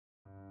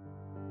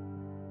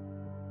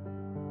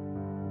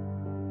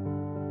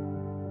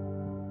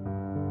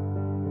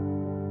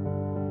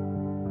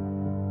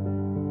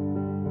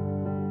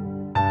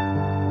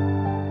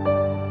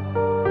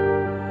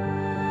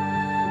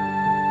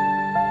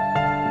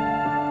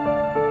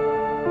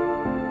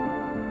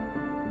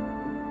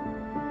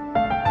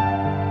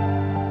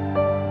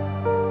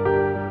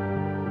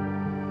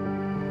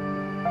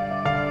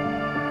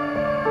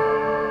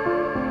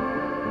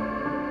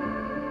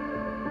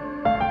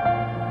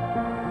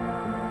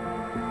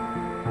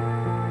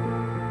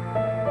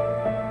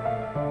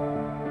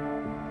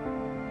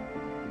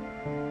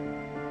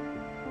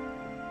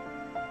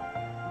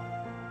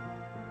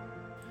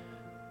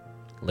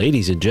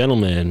Ladies and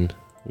gentlemen,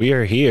 we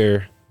are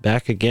here,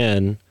 back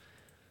again.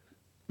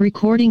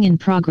 Recording in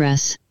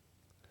progress.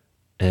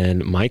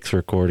 And Mike's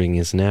recording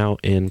is now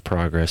in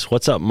progress.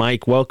 What's up,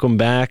 Mike? Welcome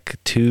back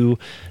to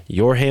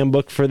your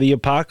Handbook for the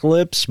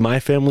Apocalypse. My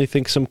family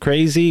thinks I'm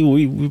crazy.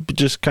 We've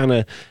just kind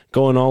of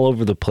going all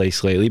over the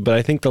place lately, but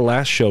I think the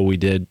last show we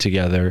did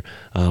together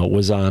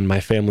was on My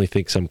Family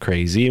Thinks I'm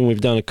Crazy, and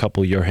we've done a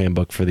couple Your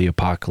Handbook for the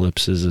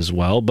Apocalypses as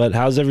well. But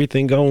how's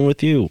everything going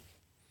with you?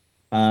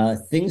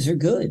 Things are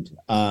good.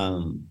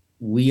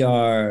 We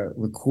are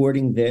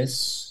recording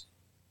this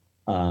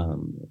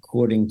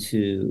according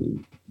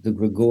to the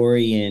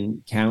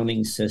Gregorian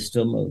counting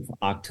system of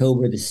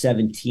October the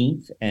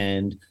 17th.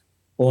 And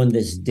on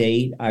this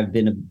date, I've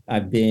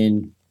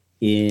been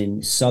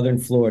in Southern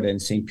Florida in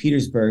St.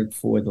 Petersburg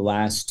for the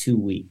last 2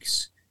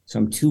 weeks. So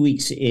I'm 2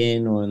 weeks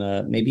in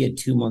on maybe a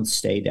 2-month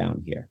stay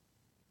down here.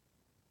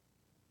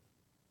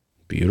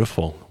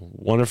 Beautiful.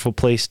 Wonderful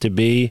place to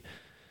be.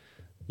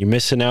 You're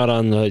missing out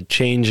on the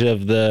change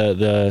of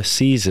the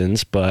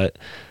seasons, but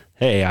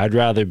hey, I'd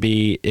rather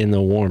be in the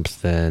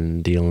warmth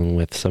than dealing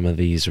with some of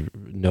these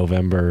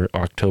November,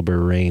 October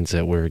rains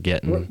that we're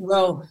getting.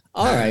 Well,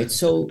 all right.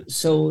 So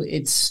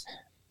it's,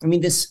 I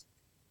mean, this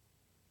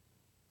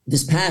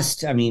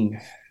past, I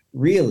mean,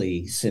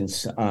 really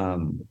since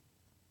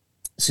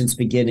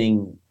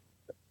beginning,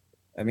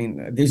 I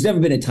mean, there's never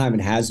been a time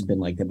it hasn't been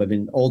like that, but I've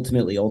been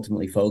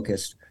ultimately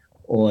focused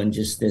on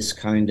just this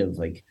kind of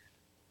like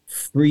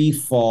free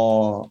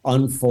fall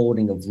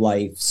unfolding of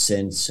life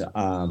since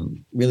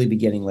really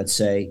beginning, let's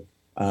say,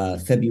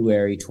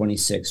 February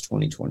 26,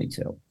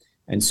 2022.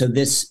 And so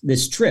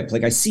this trip,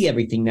 like I see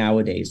everything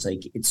nowadays,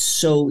 like it's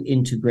so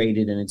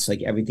integrated and it's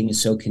like everything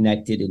is so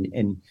connected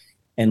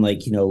and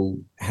like, you know,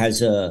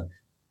 has a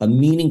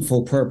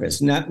meaningful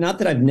purpose. Not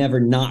that I've never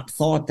not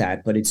thought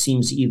that, but it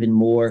seems even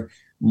more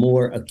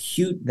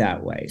acute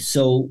that way.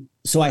 So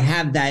I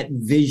have that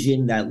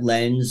vision, that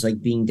lens,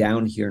 like being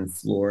down here in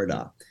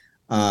Florida.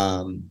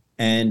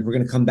 And we're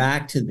going to come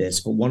back to this,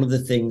 but one of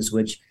the things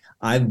which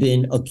I've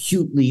been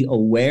acutely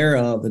aware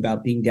of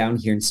about being down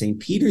here in St.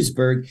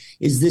 Petersburg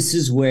is this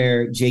is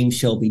where James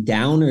Shelby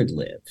Downard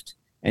lived.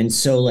 And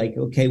so like,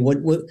 okay, what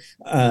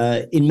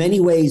in many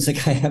ways,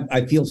 like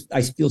I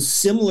feel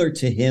similar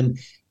to him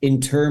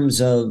in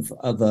terms of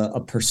a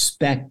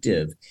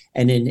perspective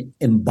and an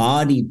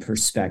embodied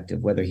perspective,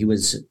 whether he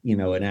was, you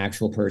know, an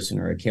actual person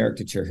or a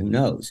caricature, who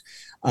knows?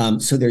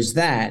 So there's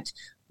that.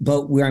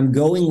 But where I'm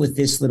going with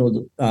this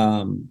little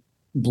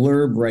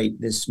blurb right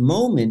this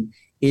moment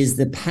is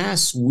the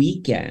past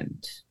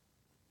weekend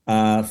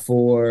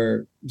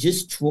for a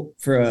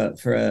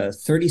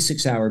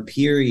 36-hour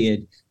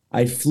period,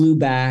 I flew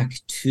back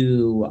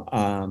to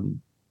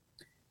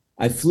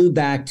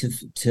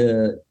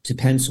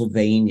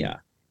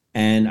Pennsylvania,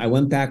 and I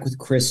went back with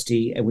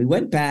Christy, and we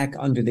went back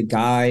under the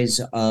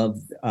guise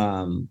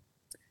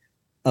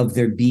of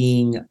there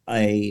being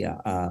a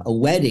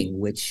wedding,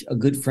 which a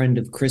good friend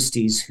of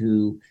Christie's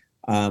who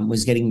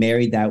was getting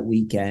married that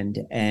weekend,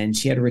 and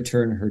she had to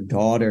return her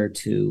daughter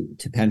to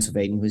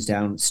Pennsylvania, who was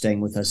down staying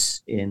with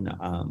us in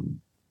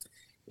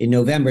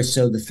November.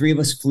 So the three of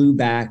us flew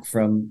back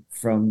from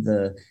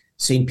the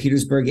St.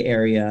 Petersburg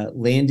area,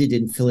 landed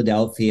in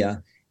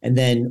Philadelphia, and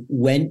then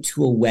went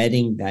to a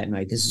wedding that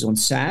night. This is on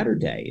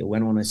Saturday. It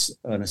went on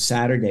a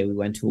Saturday. We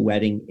went to a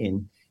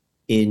wedding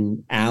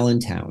in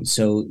Allentown.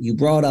 So you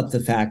brought up the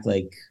fact,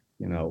 like,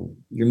 you know,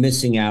 you're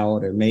missing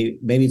out, or maybe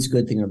it's a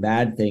good thing or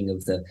bad thing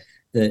of the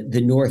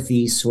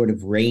Northeast sort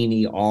of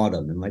rainy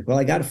autumn. And like, well,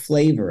 I got a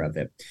flavor of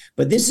it.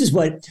 But this is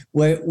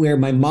where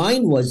my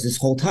mind was this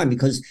whole time,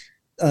 because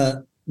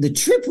the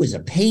trip was a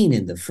pain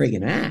in the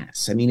friggin'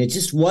 ass. I mean, it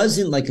just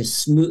wasn't like a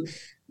smooth,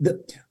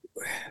 the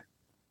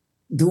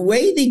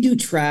way they do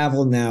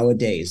travel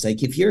nowadays,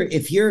 like if you're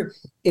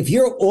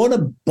on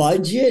a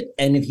budget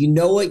and if you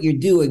know what you're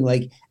doing,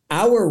 like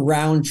our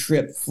round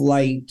trip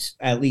flight,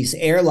 at least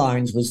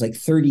airlines, was like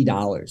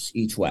 $30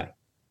 each way.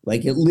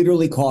 Like it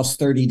literally costs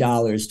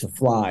 $30 to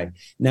fly.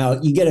 Now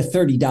you get a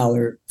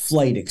 $30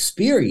 flight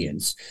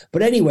experience,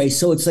 but anyway,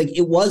 so it's like,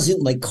 it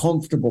wasn't like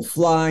comfortable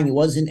flying. It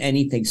wasn't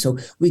anything. So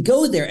we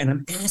go there and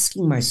I'm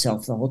asking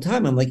myself the whole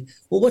time, I'm like,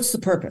 well, what's the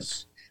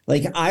purpose?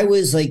 Like I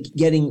was like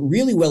getting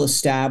really well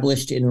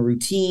established in a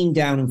routine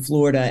down in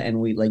Florida, and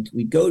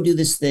we'd go do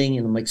this thing,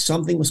 and I'm like,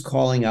 something was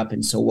calling up.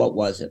 And so what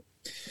was it?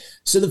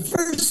 So the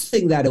first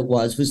thing that it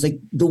was like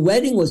the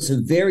wedding was a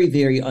very,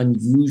 very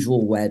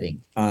unusual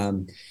wedding.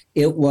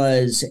 It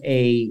was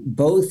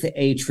both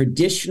a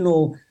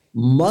traditional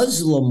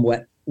Muslim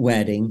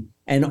wedding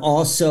and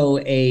also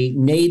a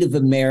Native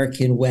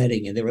American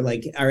wedding. And they were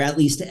like, or at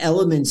least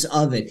elements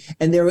of it.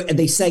 And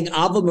they sang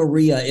Ave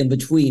Maria in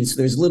between. So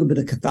there's a little bit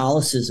of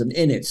Catholicism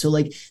in it. So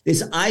like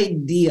this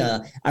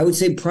idea, I would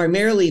say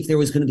primarily if there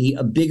was going to be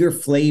a bigger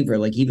flavor,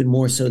 like even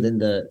more so than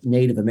the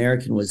Native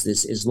American, was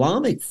this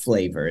Islamic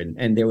flavor.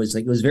 And there was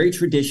like, it was very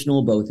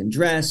traditional, both in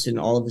dress and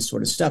all of this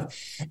sort of stuff.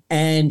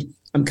 And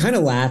I'm kind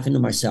of laughing to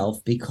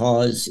myself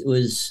because it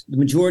was the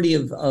majority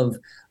of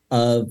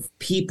of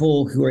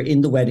people who are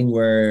in the wedding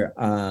were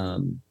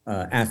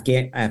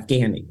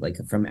Afghani, like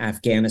from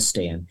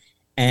Afghanistan.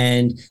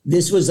 And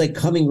this was like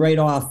coming right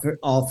off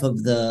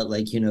of the,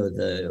 like,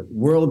 the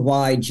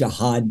worldwide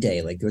jihad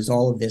day. Like there's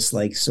all of this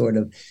like sort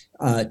of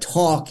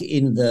talk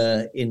in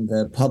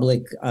the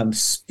public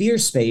sphere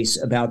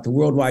space about the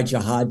worldwide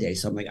jihad day.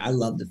 So I'm like, I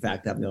love the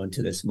fact that I'm going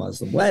to this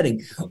Muslim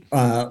wedding,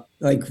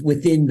 like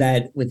within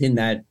that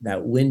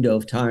window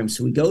of time.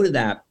 So we go to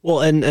that. Well,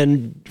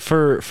 and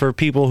for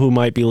people who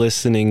might be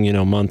listening,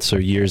 months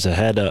or years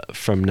ahead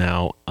from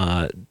now,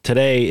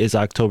 today is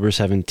October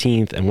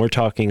 17th, and we're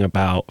talking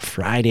about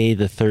Friday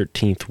the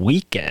 13th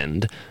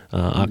weekend,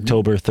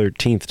 October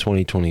 13th,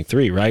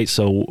 2023, right?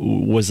 So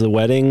was the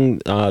wedding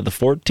the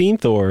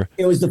 14th or?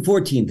 It was the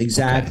 14th,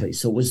 exactly. Okay.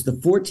 So it was the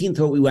 14th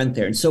when we went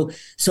there. And so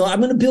I'm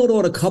going to build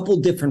on a couple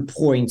different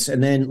points,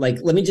 and then like,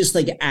 let me just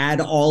like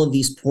add all of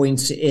these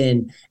points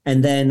in,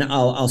 and then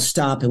I'll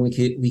stop and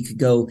we could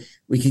go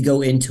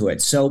into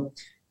it. So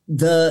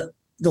the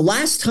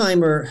last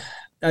time,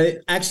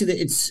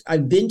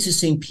 I've been to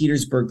St.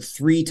 Petersburg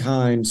 3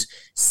 times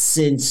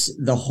since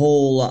the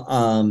whole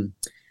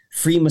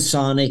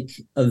Freemasonic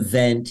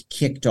event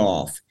kicked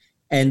off.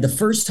 And the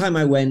first time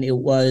I went, it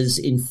was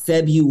in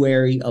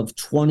February of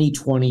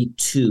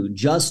 2022,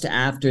 just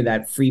after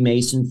that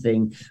Freemason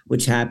thing,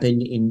 which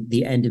happened in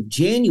the end of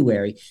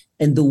January.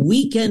 And the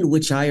weekend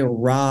which I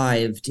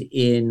arrived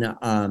in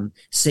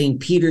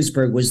St.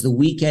 Petersburg was the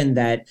weekend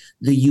that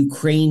the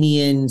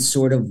Ukrainian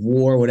sort of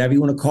war, whatever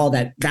you want to call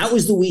that, that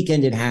was the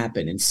weekend it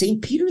happened. And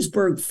St.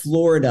 Petersburg,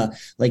 Florida,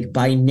 like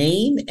by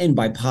name and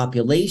by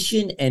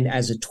population and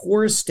as a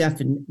tourist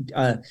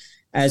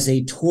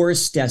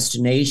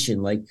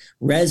destination, like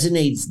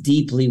resonates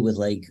deeply with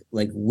like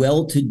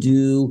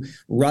well-to-do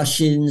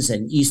Russians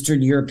and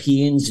Eastern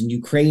Europeans and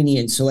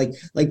Ukrainians. So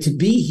like to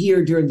be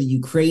here during the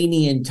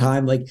Ukrainian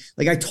time, like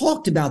I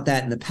talked about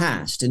that in the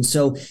past. And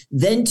so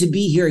then to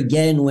be here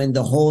again when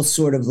the whole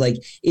sort of like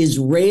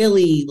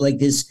Israeli, like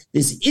this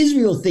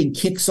Israel thing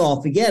kicks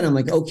off again, I'm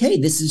like, okay,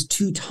 this is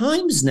 2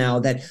 times now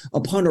that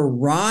upon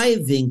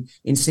arriving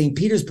in St.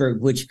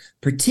 Petersburg, which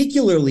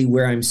particularly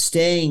where I'm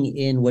staying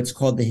in what's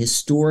called the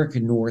historic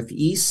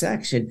Northeast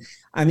section,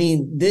 I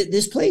mean,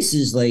 this place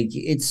is like,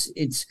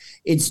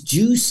 it's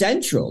Jew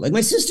central. Like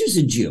my sister's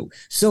a Jew.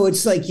 So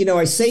it's like,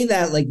 I say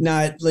that like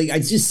not like, I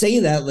just say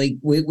that like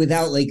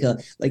without like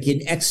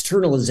an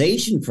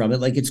externalization from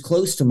it. Like it's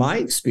close to my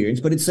experience,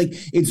 but it's like,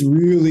 it's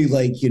really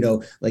like,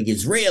 like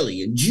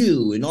Israeli and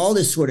Jew and all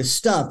this sort of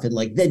stuff. And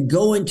like, then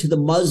go into the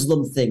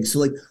Muslim thing. So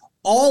like,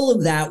 all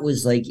of that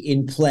was like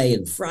in play.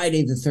 And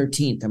Friday the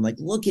 13th, I'm like,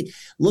 look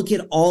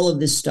at all of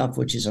this stuff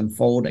which is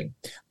unfolding.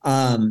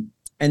 And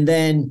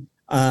then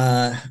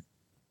I'll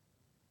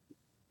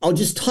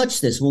just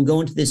touch this. We'll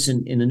go into this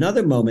in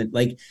another moment.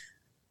 Like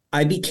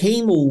I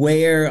became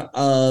aware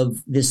of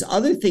this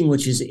other thing,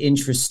 which is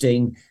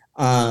interesting.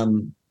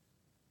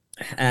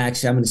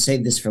 Actually, I'm going to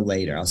save this for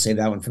later. I'll save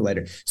that one for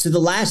later. So the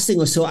last thing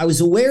was, so I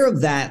was aware of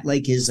that,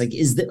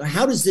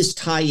 how does this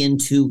tie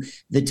into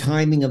the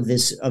timing of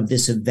this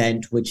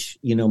event, which,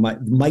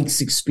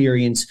 Mike's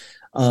experience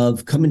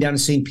of coming down to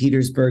St.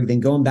 Petersburg, then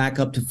going back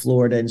up to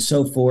Florida and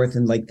so forth.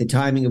 And like the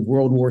timing of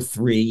World War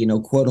III,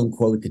 quote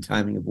unquote, the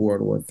timing of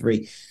World War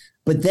III.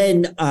 But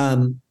then,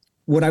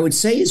 what I would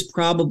say is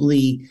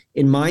probably,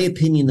 in my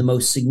opinion, the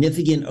most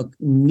significant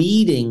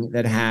meeting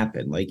that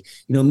happened. Like,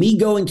 me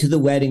going to the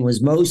wedding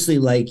was mostly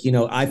like,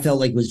 I felt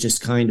like it was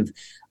just kind of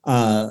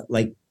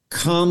like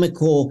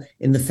comical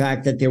in the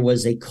fact that there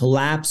was a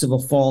collapse of a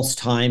false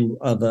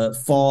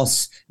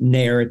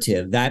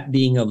narrative, that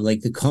being of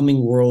like the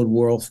coming World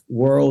War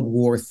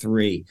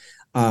III.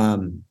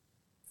 But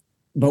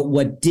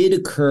what did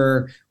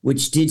occur,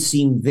 which did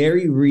seem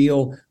very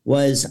real,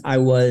 was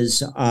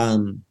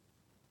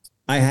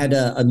I had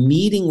a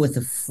meeting with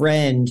a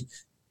friend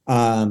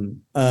of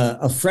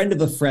a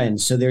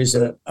friend. So there's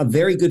a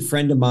very good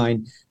friend of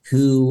mine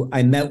who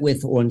I met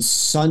with on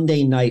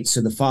Sunday night.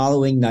 So the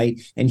following night,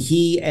 and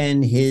he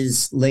and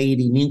his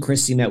lady, me and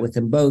Christy met with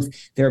them both.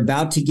 They're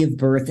about to give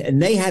birth,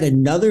 and they had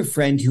another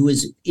friend who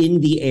was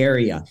in the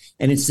area.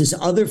 And it's this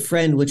other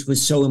friend which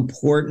was so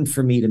important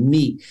for me to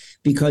meet,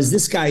 because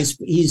this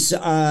he's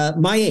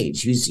my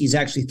age. He's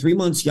actually 3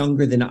 months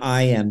younger than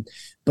I am,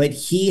 but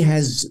he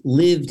has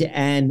lived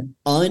an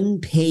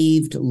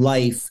unpaved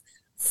life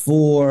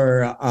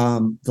for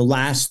the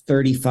last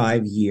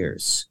 35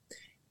 years.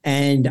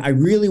 And I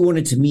really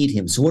wanted to meet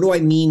him. So what do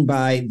I mean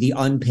by the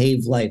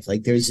unpaved life?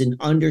 Like there's an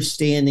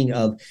understanding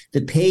of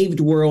the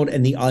paved world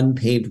and the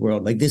unpaved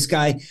world. Like this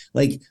guy,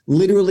 like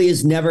literally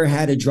has never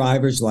had a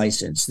driver's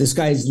license. This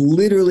guy has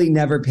literally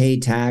never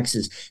paid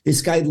taxes.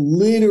 This guy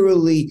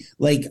literally,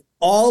 like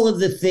all of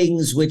the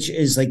things which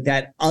is like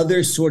that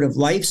other sort of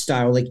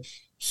lifestyle, like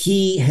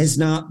he has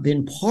not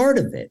been part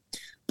of it.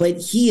 But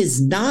he is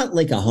not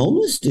like a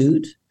homeless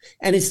dude.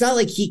 And it's not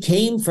like he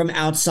came from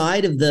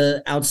outside of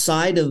the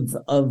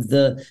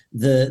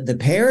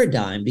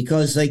paradigm,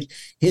 because like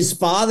his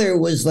father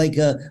was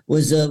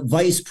a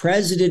vice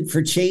president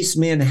for Chase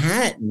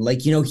Manhattan.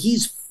 Like,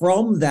 he's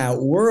from that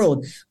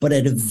world, but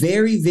at a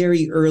very,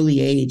 very early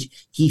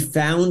age, he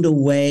found a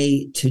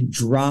way to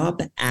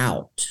drop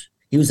out.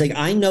 He was like,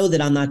 I know that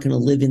I'm not going to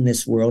live in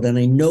this world, and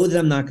I know that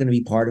I'm not going to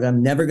be part of it.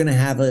 I'm never going to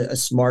have a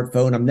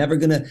smartphone. I'm never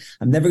going to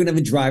have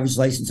a driver's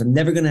license. I'm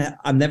never going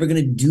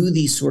to do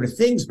these sort of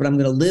things, but I'm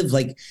going to live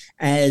like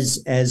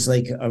as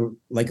like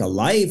a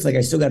life. Like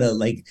I still got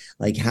to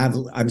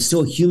I'm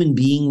still a human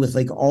being with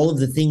like all of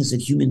the things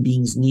that human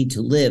beings need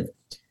to live.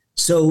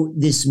 So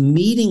this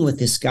meeting with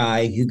this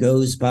guy who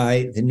goes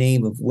by the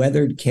name of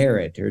Weathered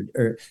Carrot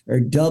or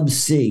Dub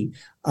C,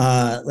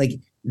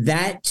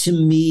 that to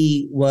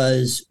me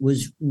was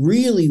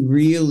really,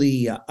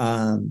 really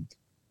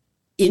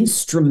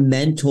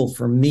instrumental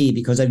for me,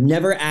 because I've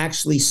never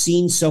actually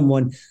seen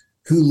someone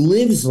who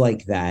lives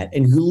like that,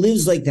 and who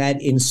lives like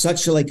that in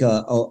such an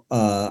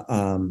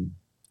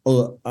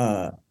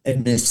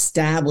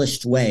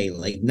established way,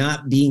 like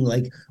not being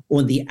like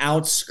on the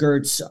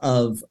outskirts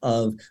of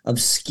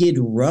Skid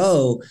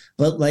Row,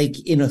 but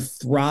like in a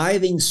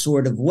thriving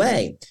sort of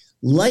way.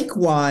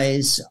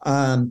 Likewise,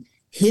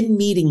 him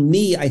meeting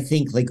me, I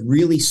think, like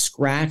really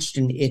scratched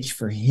an itch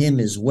for him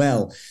as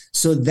well.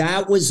 So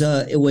that was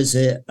a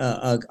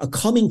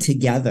coming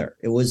together.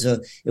 It was a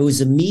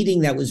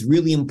meeting that was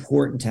really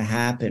important to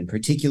happen,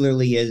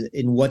 particularly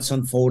in what's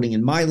unfolding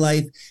in my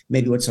life,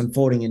 maybe what's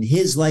unfolding in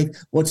his life,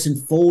 what's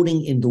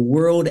unfolding in the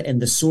world,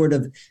 and the sort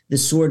of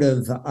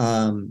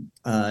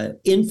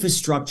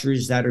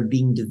infrastructures that are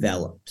being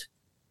developed.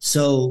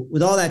 So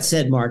with all that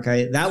said, Mark,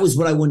 that was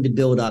what I wanted to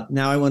build up.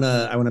 Now I want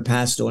to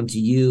pass it on to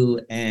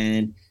you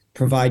and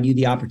provide you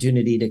the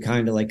opportunity to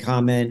kind of like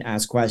comment,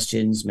 ask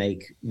questions,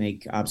 make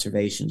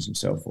observations, and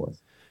so forth.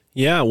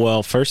 Yeah,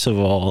 well, first of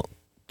all,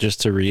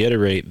 just to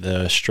reiterate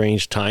the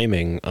strange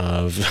timing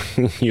of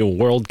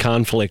world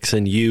conflicts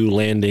and you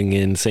landing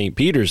in St.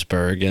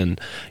 Petersburg.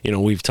 And,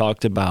 we've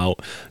talked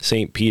about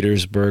St.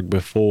 Petersburg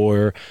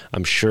before.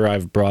 I'm sure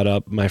I've brought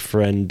up my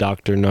friend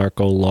Dr.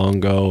 Narco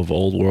Longo of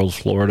Old World,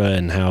 Florida,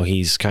 and how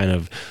he's kind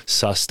of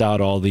sussed out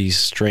all these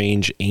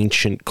strange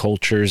ancient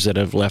cultures that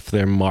have left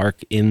their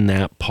mark in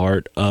that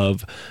part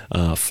of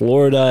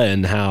Florida,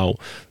 and how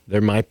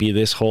there might be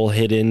this whole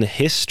hidden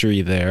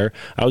history there.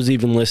 I was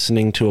even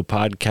listening to a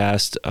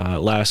podcast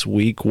last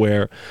week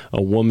where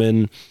a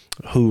woman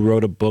who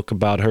wrote a book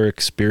about her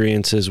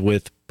experiences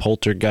with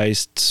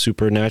poltergeist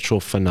supernatural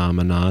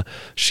phenomena,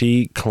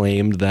 she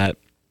claimed that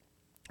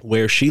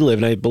where she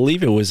lived, and I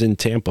believe it was in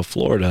Tampa,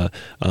 Florida,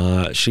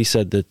 she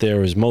said that there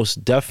was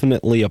most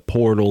definitely a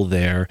portal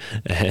there,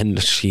 and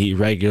she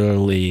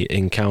regularly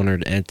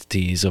encountered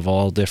entities of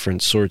all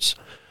different sorts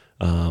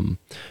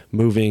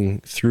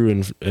moving through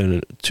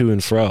and to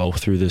and fro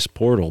through this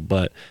portal.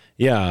 But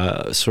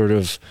yeah, sort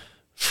of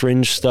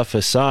fringe stuff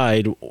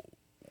aside,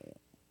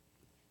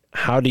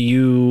 how do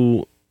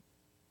you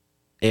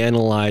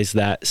analyze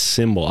that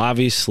symbol?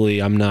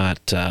 Obviously, I'm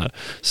not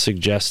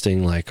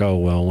suggesting like, oh,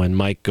 well, when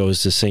Mike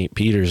goes to St.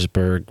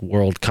 Petersburg,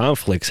 world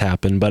conflicts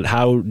happen, but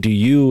how do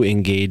you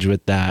engage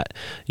with that,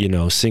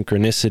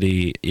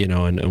 synchronicity,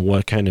 and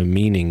what kind of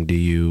meaning do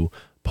you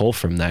pull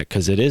from that?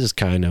 Because it is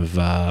kind of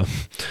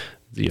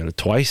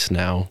twice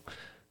now.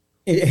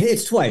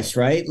 It's twice,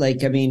 right?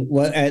 Like, I mean,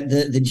 what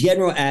the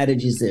general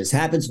adage is this: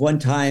 happens one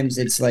time,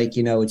 it's like,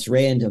 it's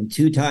random;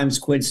 two times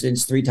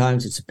coincidence; three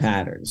times it's a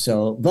pattern.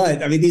 So,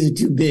 but I mean, these are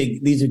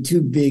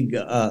two big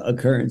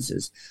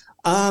occurrences.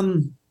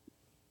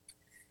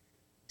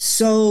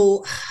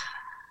 So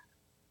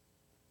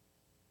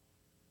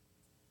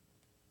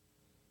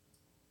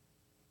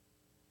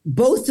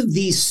both of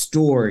these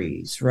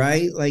stories,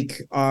 right?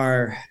 Like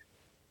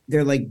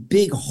they're like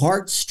big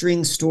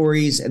heartstring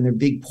stories, and they're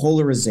big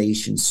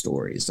polarization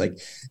stories, like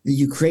the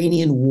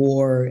Ukrainian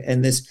war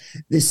and this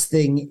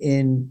thing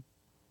in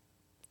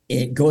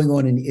going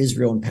on in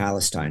Israel and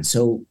Palestine.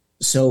 So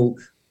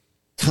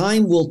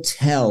time will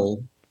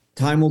tell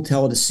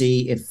to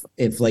see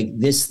if like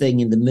this thing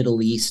in the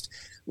Middle East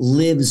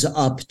lives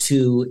up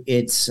to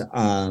its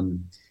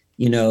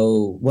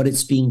what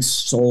it's being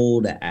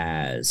sold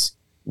as,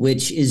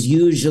 which is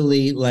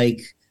usually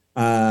like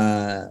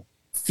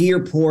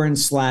fear porn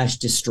 /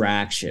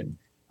 distraction.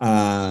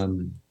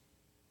 And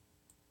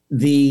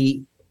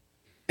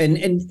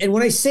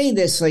when I say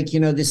this, like,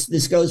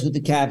 this goes with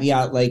the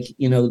caveat, like,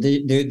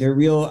 they're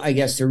real, I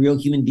guess they're real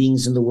human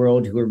beings in the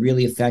world who are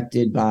really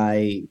affected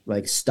by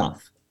like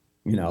stuff,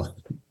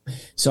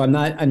 So I'm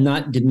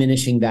not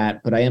diminishing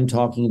that, but I am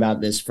talking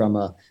about this from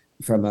a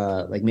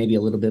like maybe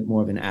a little bit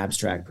more of an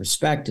abstract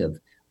perspective.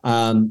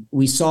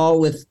 We saw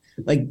with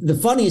like the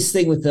funniest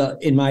thing with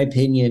in my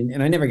opinion,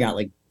 and I never got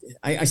like,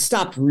 I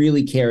stopped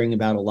really caring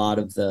about a lot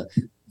of the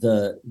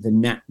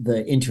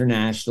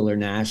international or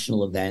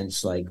national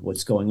events, like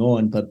what's going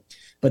on, but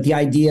the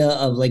idea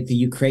of like the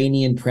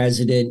Ukrainian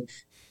president,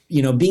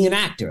 being an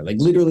actor. Like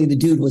literally the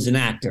dude was an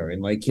actor,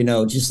 and like,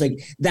 just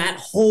like that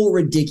whole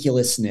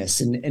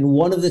ridiculousness. And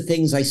one of the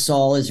things I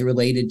saw as it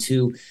related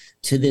to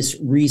this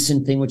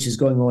recent thing, which is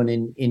going on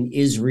in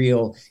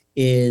Israel,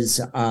 is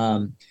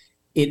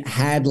it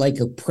had like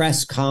a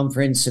press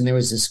conference, and there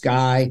was this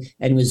guy,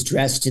 and he was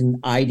dressed in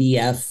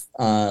IDF,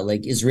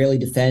 like Israeli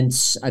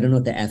Defense. I don't know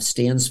what the F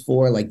stands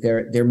for, like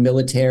their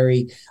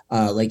military,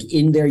 like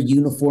in their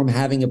uniform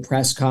having a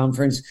press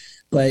conference.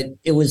 But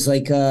it was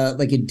like a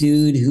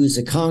dude who's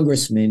a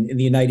congressman in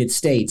the United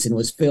States, and it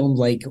was filmed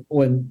like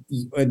on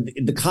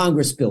the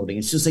Congress building.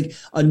 It's just like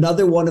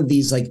another one of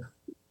these like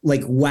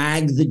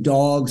wag the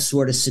dog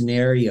sort of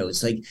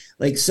scenarios.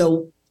 Like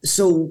so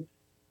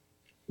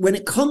when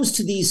it comes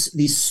to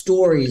these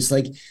stories,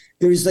 like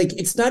there's like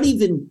it's not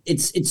even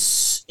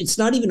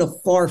a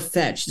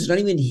far-fetched. It's not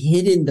even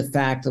hidden the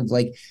fact of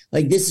like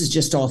this is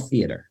just all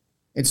theater.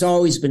 It's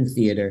always been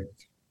theater,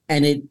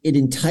 and it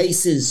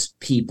entices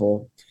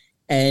people.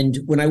 And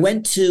when I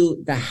went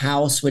to the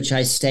house, which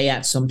I stay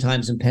at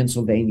sometimes in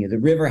Pennsylvania, the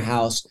River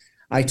House,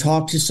 I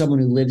talked to someone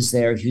who lives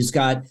there who's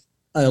got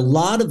a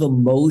lot of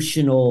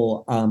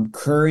emotional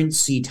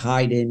currency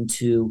tied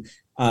into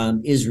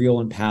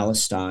Israel and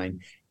Palestine.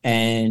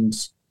 And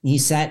he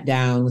sat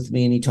down with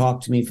me and he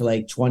talked to me for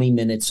like 20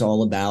 minutes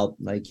all about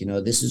like,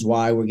 this is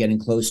why we're getting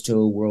close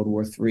to World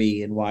War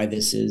III, and why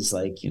this is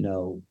like,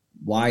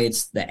 why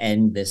it's the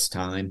end this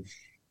time.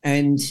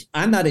 And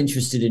I'm not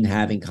interested in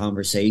having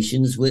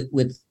conversations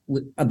with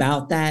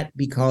about that,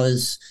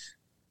 because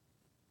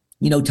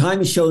time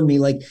has shown me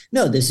like,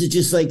 no, this is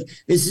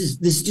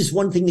just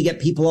one thing to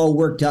get people all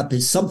worked up,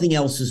 is something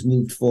else has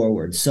moved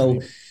forward. So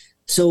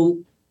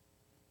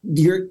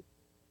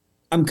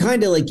I'm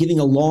kind of like giving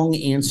a long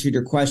answer to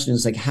your question.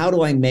 It's like,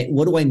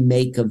 what do I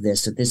make of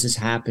this, that this has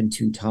happened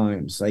 2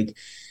 times? Like,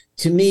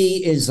 to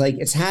me is like,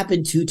 it's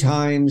happened 2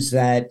 times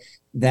that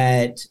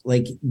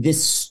like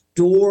this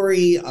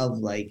story of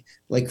like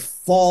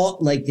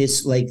fault, like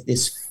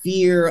this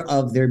fear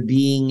of there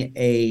being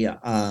a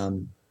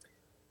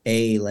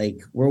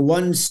like we're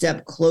one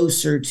step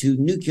closer to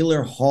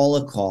nuclear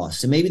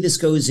holocaust. And maybe this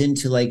goes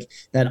into like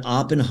that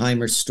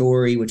Oppenheimer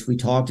story, which we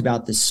talked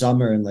about this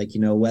summer, and like,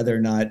 whether or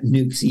not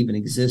nukes even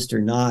exist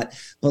or not.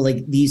 But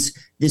like this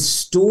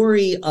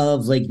story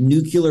of like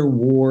nuclear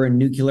war and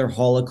nuclear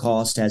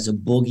holocaust as a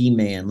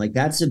boogeyman, like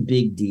that's a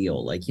big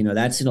deal. Like,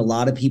 that's in a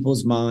lot of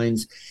people's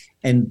minds.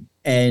 And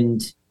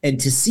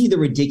to see the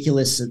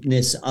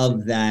ridiculousness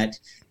of that,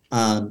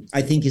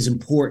 I think is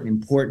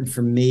important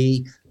for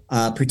me.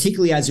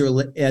 Particularly as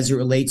it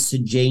relates to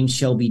James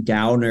Shelby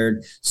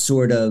Downard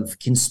sort of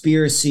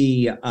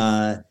conspiracy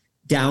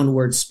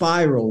downward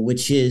spiral,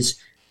 which is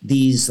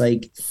these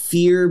like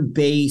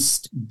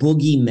fear-based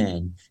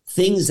boogeymen,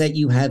 things that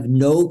you have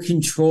no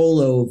control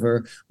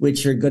over,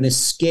 which are going to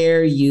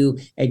scare you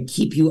and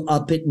keep you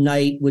up at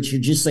night, which are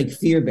just like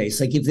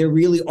fear-based. Like if there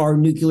really are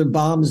nuclear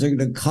bombs are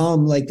going to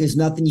come, like there's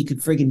nothing you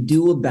could friggin'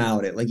 do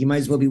about it. Like you might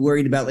as well be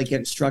worried about like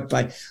getting struck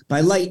by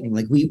lightning.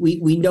 Like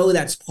we know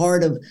that's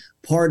part of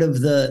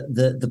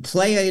the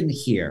play in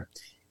here.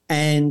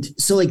 And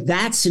so like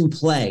that's in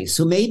play.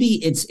 So maybe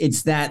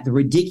it's that the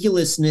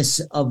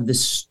ridiculousness of the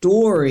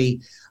story,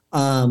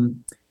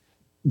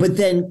 but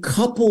then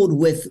coupled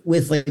with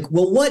like,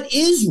 well, what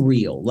is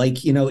real?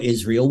 Like,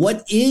 Israel,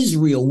 what is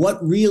real?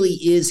 What really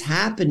is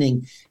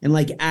happening? And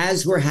like,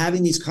 as we're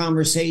having these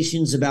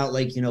conversations about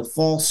like,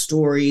 false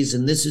stories,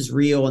 and this is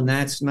real and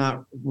that's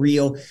not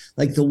real.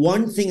 Like the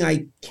one thing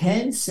I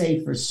can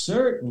say for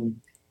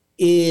certain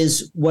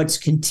is what's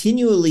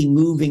continually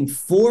moving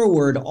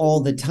forward all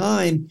the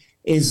time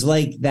is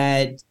like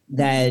that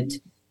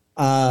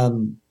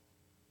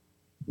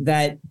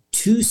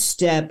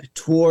 2-step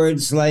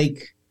towards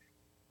like,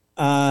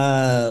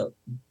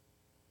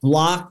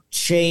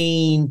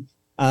 blockchain,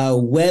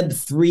 Web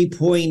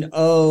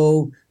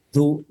 3.0,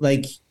 the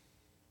like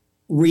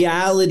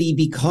reality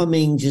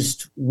becoming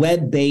just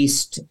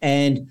web-based,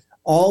 and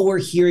all we're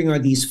hearing are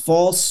these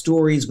false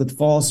stories with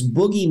false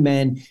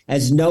boogeymen,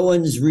 as no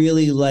one's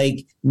really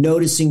like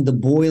noticing the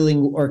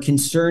boiling or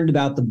concerned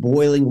about the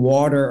boiling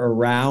water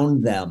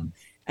around them.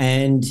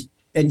 And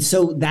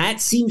so that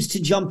seems to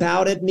jump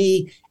out at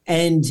me.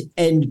 And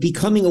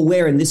becoming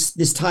aware, and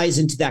this ties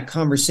into that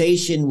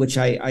conversation which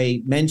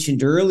I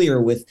mentioned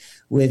earlier with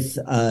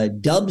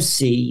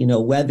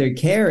Dubsy, Weather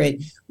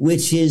Carrot,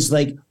 which is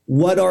like,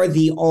 what are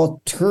the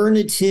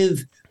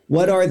alternative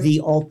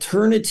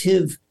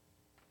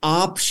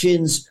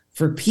options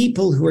for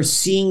people who are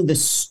seeing the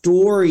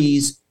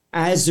stories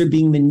as they're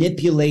being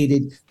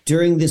manipulated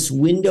during this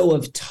window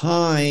of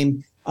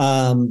time,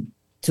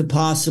 to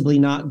possibly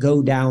not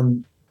go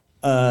down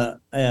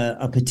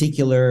a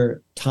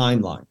particular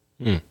timeline.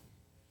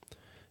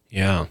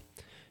 Yeah.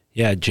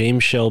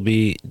 James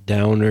Shelby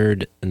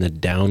Downard and the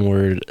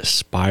downward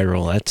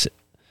spiral. That's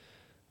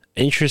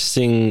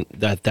interesting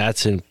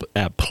that's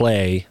at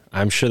play.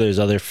 I'm sure there's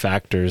other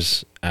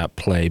factors at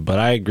play, but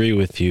I agree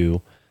with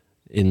you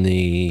in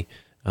the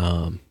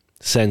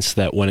sense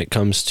that when it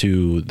comes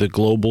to the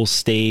global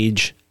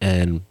stage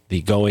and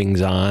the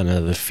goings on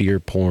of the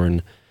fear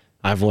porn,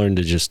 I've learned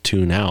to just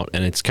tune out.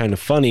 And it's kind of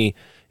funny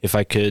if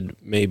I could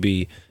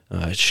maybe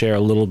share a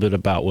little bit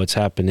about what's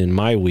happened in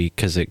my week,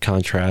 because it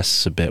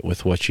contrasts a bit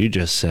with what you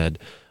just said.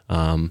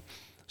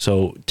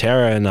 So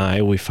Tara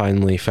and we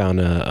finally found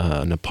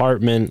an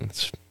apartment.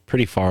 It's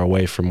pretty far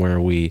away from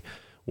where we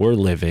were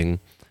living,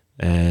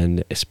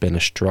 and it's been a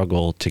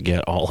struggle to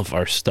get all of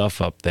our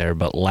stuff up there.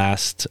 But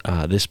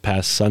this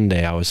past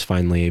Sunday, I was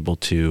finally able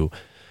to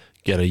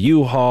get a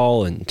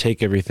U-Haul and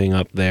take everything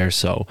up there.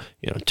 So,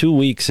 2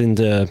 weeks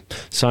into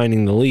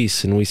signing the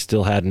lease, and we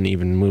still hadn't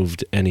even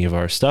moved any of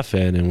our stuff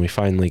in, and we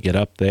finally get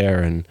up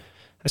there, and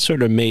I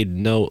sort of made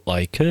note,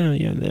 like, I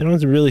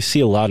don't really see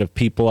a lot of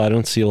people. I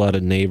don't see a lot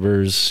of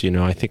neighbors.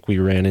 I think we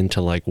ran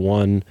into like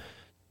one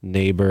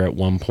neighbor at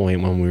one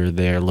point when we were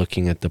there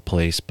looking at the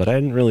place, but I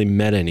hadn't really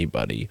met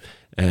anybody.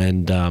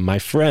 And my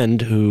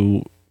friend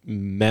who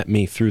met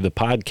me through the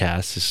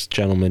podcast, this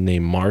gentleman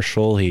named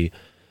Marshall, he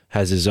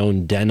has his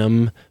own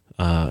denim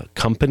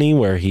company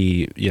where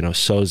he,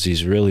 sews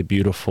these really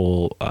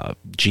beautiful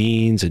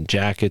jeans and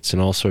jackets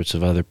and all sorts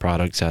of other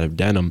products out of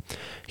denim.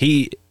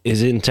 He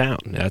is in town.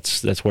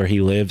 That's where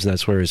he lives, and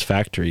that's where his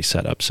factory's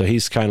set up. So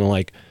he's kind of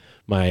like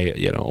my,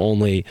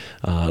 only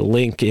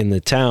link in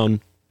the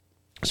town.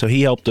 So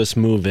he helped us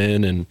move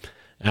in, and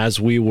as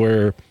we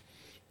were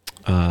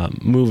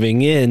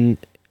moving in,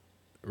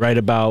 right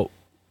about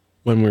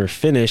when we were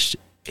finished,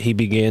 he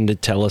began to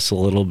tell us a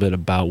little bit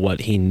about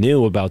what he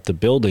knew about the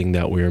building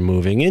that we were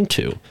moving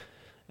into.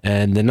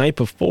 And the night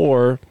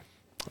before,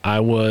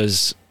 I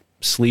was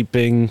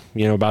sleeping,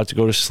 about to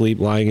go to sleep,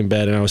 lying in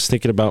bed, and I was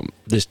thinking about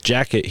this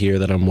jacket here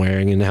that I'm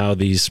wearing and how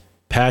these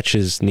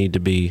patches need to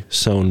be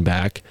sewn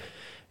back.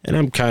 And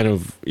I'm kind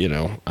of,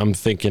 I'm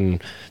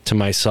thinking to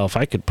myself,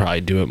 I could probably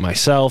do it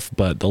myself,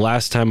 but the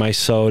last time I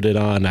sewed it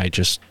on, I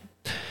just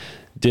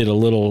did a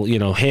little,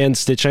 hand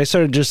stitch. I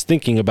started just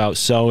thinking about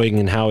sewing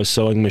and how a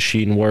sewing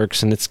machine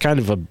works. And it's kind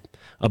of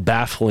a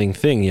baffling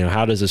thing.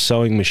 How does a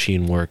sewing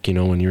machine work?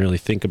 When you really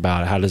think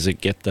about it, how does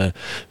it get the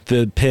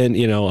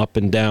pin, up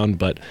and down?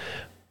 But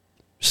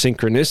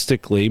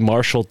synchronistically,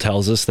 Marshall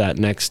tells us that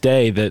next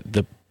day that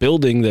the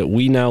building that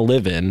we now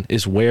live in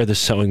is where the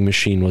sewing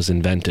machine was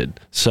invented.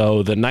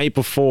 So the night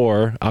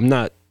before, I'm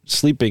not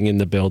sleeping in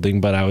the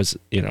building, but I was,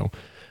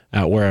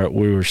 at where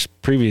we were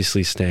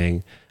previously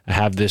staying. I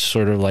have this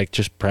sort of like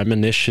just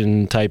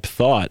premonition type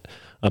thought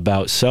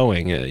about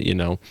sewing,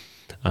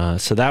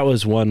 So that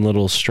was one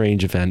little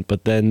strange event.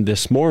 But then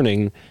this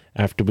morning,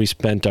 after we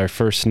spent our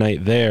first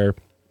night there,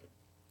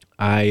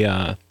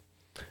 I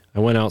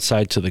went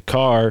outside to the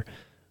car.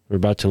 We're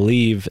about to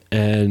leave,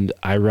 and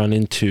I run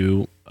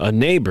into a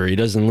neighbor. He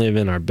doesn't live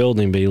in our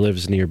building, but he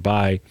lives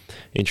nearby.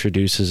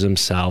 Introduces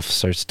himself,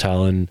 starts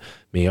telling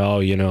me,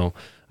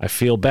 I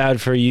feel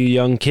bad for you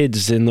young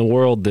kids in the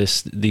world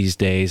these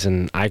days.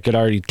 And I could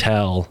already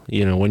tell,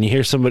 when you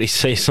hear somebody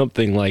say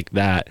something like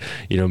that,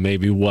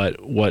 maybe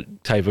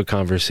what type of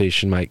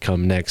conversation might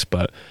come next.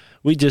 But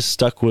we just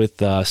stuck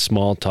with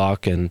small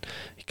talk, and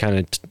he kind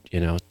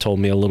of, told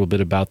me a little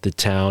bit about the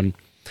town.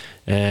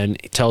 And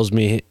he tells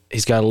me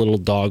he's got a little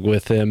dog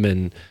with him,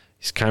 and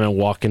he's kind of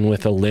walking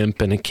with a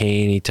limp and a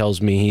cane. He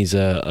tells me he's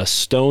a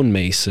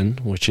stonemason,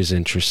 which is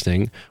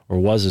interesting, or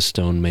was a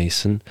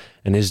stonemason.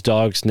 And his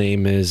dog's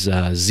name is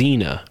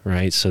Xena,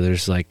 right? So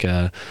there's like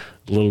a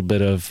little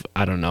bit of,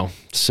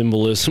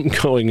 symbolism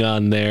going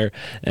on there.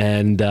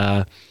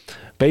 And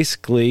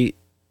basically,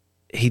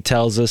 he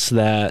tells us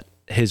that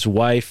his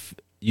wife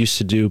used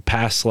to do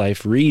past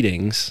life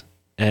readings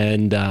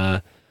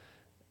and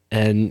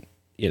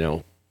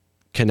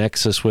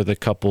connects us with a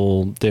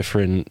couple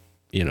different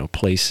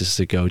places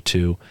to go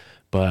to.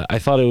 But I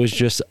thought it was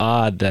just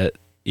odd that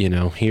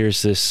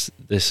here's this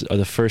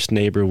the first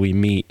neighbor we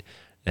meet,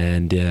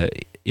 and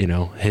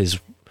his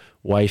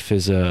wife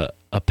is a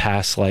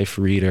past life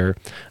reader.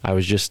 I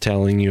was just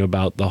telling you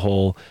about the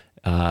whole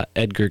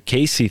Edgar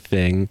Casey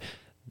thing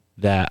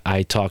that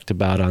I talked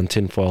about on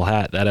Tinfoil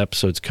Hat. That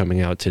episode's coming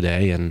out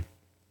today, and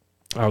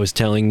I was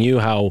telling you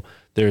how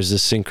there's a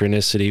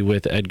synchronicity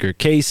with Edgar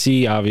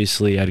Casey.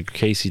 Obviously, Edgar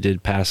Casey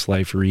did past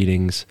life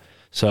readings.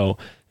 So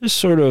there's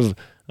sort of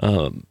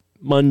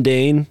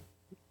mundane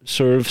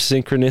sort of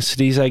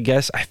synchronicities, I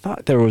guess. I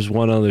thought there was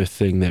one other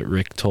thing that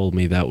Rick told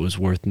me that was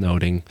worth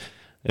noting.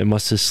 It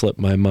must have slipped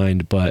my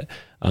mind, but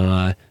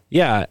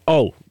yeah.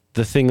 Oh,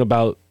 the thing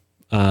about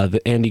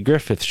the Andy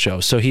Griffith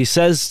show. So he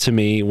says to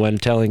me when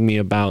telling me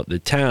about the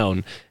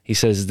town, he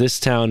says, this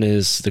town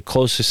is the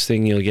closest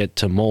thing you'll get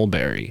to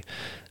Mulberry,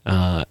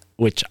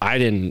 which I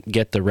didn't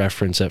get the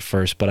reference at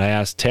first, but I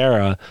asked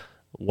Tara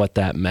what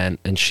that meant,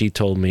 and she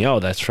told me, oh,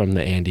 that's from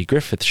the Andy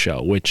Griffith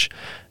show, which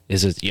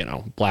is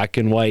a black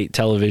and white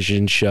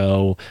television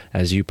show,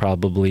 as you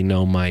probably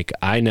know, Mike.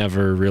 I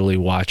never really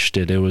watched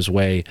it. It was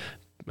way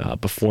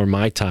before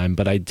my time,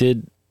 but I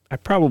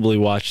probably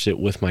watched it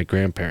with my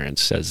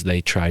grandparents as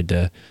they tried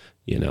to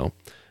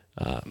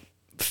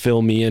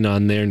fill me in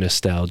on their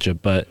nostalgia.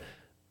 But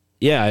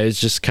yeah, it's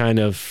just kind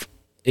of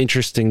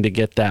interesting to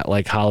get that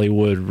like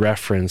Hollywood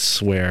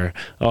reference where,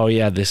 oh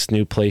yeah, this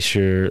new place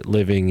you're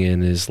living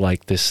in is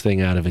like this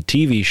thing out of a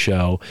TV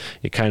show.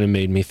 It kind of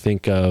made me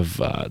think of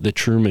the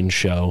Truman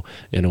Show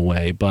in a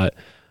way. But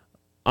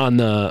on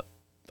the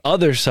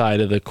other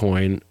side of the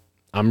coin,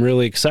 I'm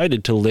really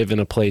excited to live in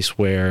a place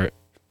where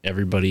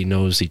everybody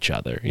knows each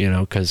other, you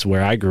know, because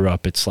where I grew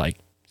up, it's like,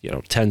 you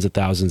know, tens of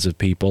thousands of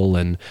people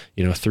and,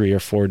 you know, 3 or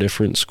 4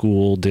 different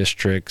school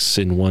districts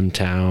in one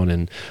town.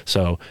 And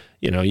so,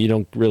 you know, you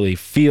don't really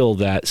feel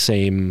that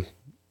same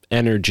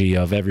energy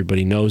of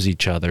everybody knows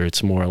each other.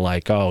 It's more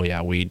like, oh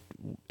yeah,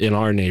 in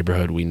our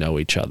neighborhood, we know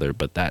each other,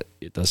 but that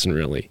it doesn't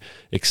really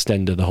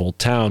extend to the whole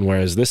town.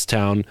 Whereas this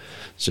town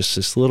is just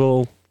this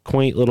little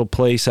quaint little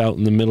place out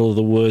in the middle of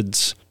the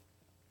woods.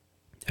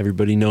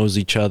 Everybody knows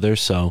each other.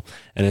 So,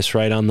 and it's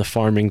right on the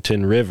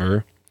Farmington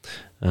River.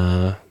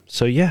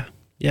 So yeah,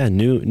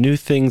 new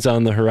things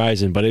on the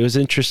horizon. But it was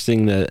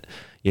interesting that,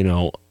 you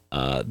know,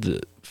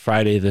 the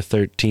Friday the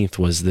 13th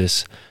was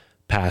this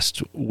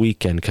past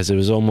weekend, because it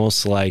was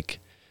almost like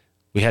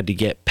we had to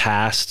get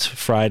past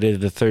Friday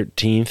the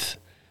 13th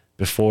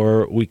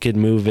before we could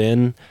move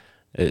in.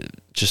 It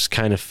just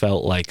kind of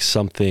felt like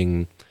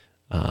something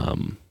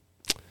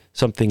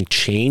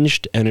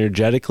changed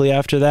energetically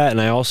after that.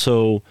 And I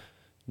also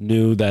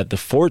knew that the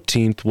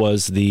 14th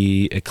was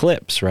the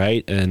eclipse,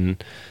 right?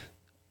 And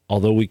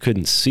although we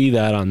couldn't see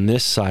that on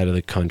this side of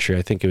the country,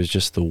 I think it was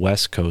just the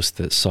West Coast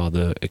that saw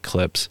the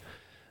eclipse.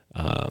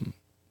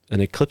 An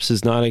eclipse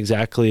is not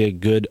exactly a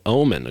good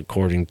omen,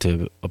 according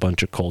to a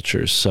bunch of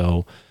cultures.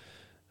 So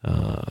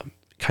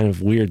kind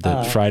of weird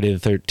that Friday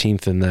the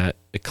 13th and that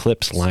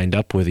eclipse lined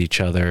up with each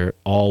other,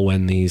 all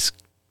when these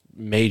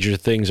major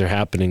things are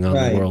happening on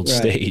the world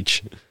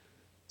stage.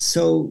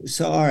 So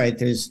all right,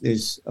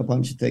 there's a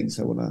bunch of things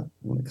I want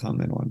to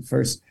comment on.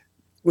 First,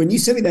 when you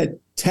sent me that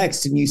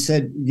text and you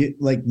said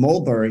like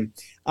Mulberry,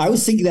 I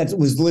was thinking that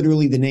was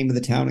literally the name of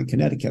the town in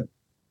Connecticut.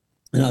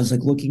 And I was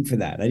like looking for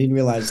that. I didn't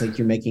realize like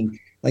you're making,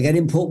 like I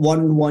didn't put one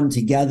and one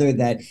together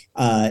that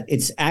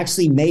it's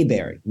actually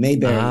Mayberry.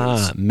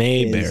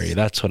 Mayberry.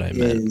 That's what I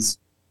meant.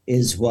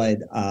 Is what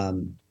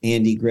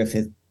Andy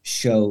Griffith's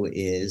show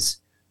is.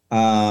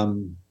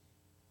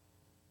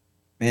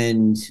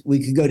 And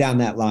we could go down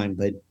that line,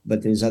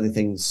 but there's other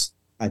things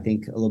I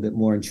think a little bit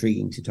more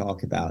intriguing to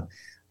talk about.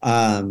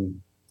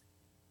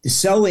 The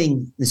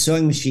sewing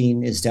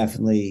machine is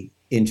definitely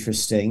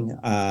interesting.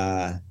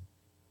 And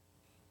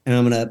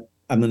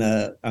I'm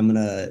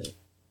gonna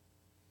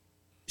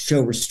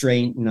show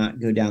restraint and not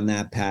go down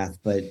that path,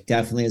 but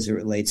definitely as it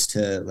relates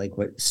to like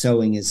what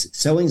sewing is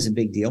a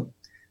big deal.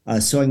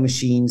 Sewing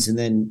machines, and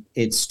then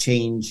its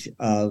change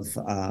of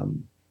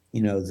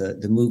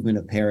the movement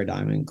of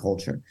paradigm in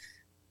culture.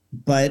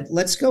 But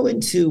let's go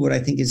into what I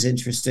think is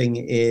interesting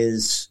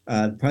is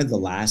probably the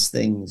last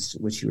things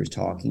which you were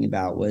talking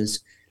about was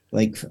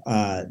like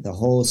the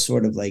whole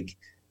sort of like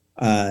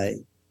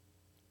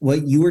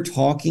what you were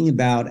talking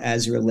about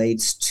as it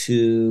relates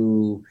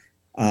to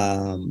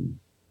how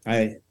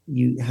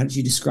did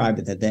you describe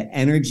it, that the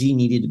energy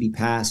needed to be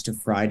passed to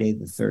Friday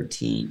the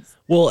 13th?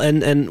 Well,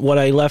 and what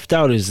I left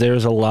out is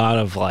there's a lot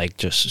of like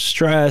just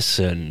stress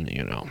and,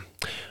 you know,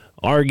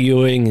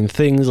 arguing and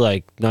things,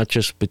 like not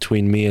just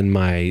between me and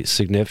my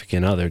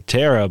significant other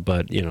Tara,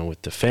 but, you know,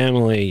 with the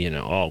family, you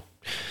know,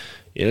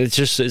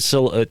 it's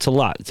a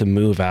lot to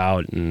move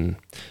out, and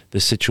the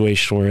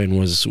situation we're in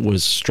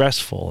was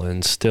stressful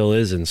and still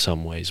is in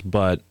some ways.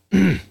 But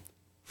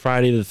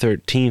Friday the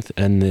 13th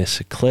and this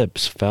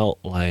eclipse felt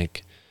like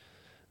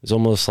it was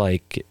almost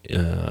like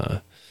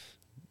it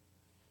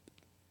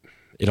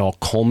all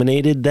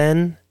culminated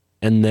then,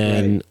 and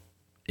then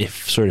it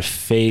sort of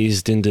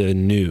phased into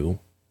new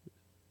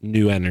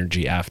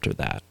energy after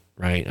that,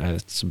 right?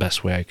 That's the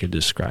best way I could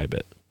describe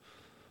it.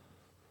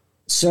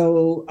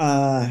 So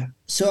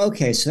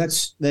okay, so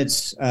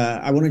that's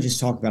I want to just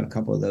talk about a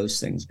couple of those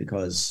things,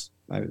 because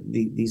I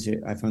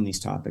find these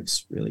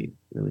topics really,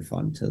 really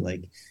fun to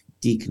like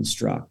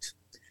deconstruct.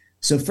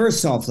 So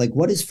first off, like,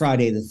 what is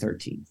Friday the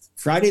 13th?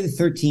 Friday the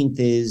 13th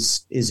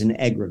is an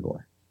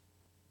egregore,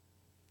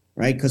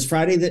 right? Because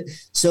Friday the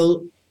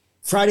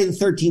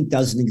 13th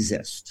doesn't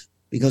exist,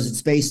 because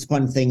it's based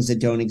upon things that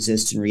don't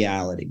exist in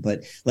reality,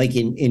 but like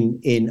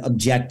in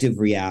objective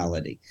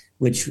reality,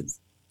 which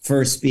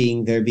first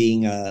being there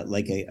being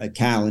a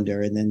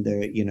calendar, and then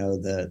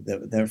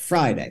the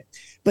Friday.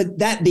 But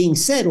that being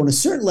said, on a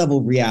certain level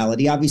of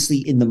reality, obviously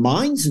in the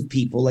minds of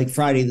people, like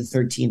Friday the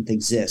 13th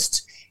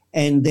exists,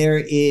 and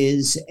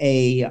there's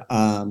a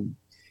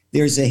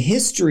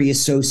history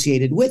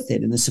associated with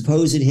it, and the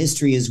supposed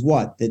history is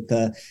what, that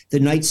the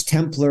Knights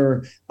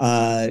Templar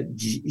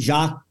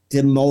Jacques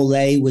de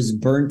Molay was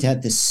burnt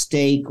at the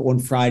stake on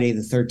Friday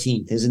the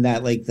 13th. Isn't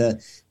that like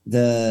the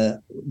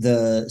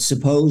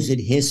supposed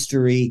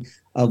history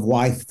of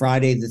why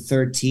Friday the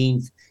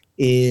 13th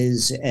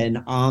is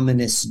an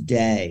ominous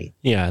day?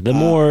 Yeah, the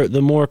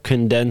more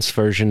condensed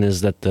version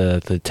is that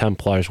the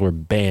Templars were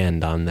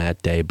banned on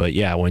that day. But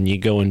yeah, when you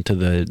go into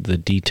the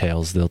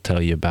details, they'll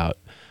tell you about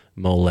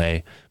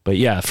Molay. But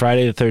yeah,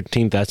 Friday the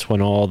 13th, that's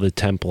when all the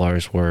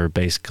Templars were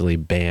basically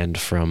banned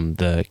from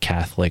the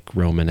Catholic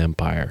Roman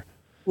Empire.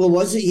 Well,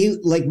 wasn't he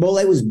like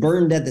Mole was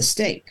burned at the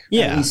stake?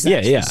 Yeah, at least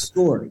that's the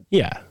story.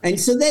 Yeah. And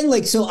so then,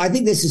 like, so I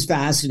think this is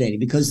fascinating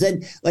because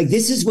then, like,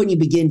 this is when you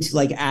begin to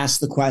like ask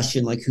the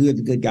question, like, who are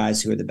the good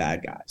guys, who are the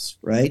bad guys,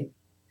 right?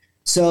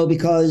 So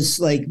because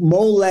like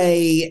Mole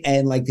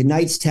and like the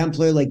Knights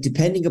Templar, like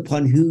depending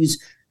upon whose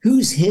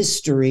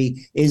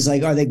history is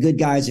like, are they good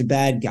guys or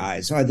bad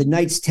guys? Are the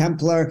Knights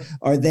Templar,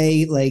 are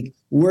they like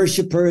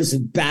worshippers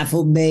of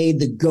Baphomet,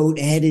 the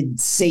goat-headed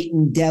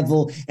Satan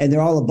devil, and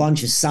they're all a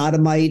bunch of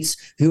sodomites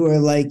who are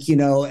like, you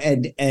know,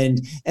 and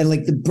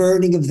like the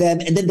burning of them,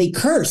 and then they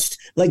cursed.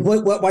 Like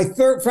why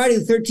Friday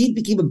the 13th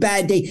became a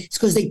bad day? It's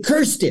because they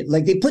cursed it.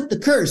 Like they put the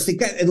curse.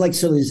 And like,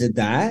 so is it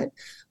that?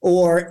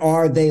 Or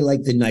are they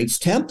like the Knights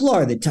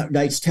Templar? The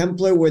Knights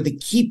Templar were the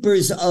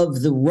keepers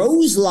of the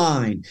Rose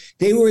line.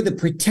 They were the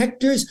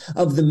protectors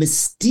of the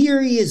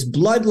mysterious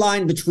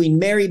bloodline between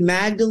Mary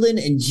Magdalene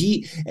and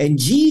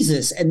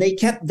Jesus, and they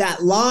kept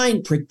that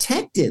line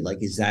protected.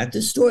 Like, is that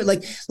the story?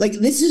 Like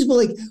this is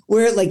like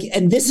where like,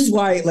 and this is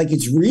why like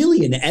it's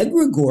really an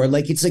egregore.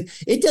 Like it's like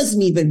it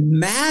doesn't even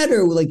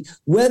matter like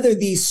whether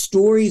these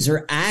stories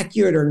are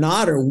accurate or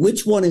not, or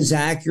which one is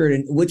accurate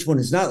and which one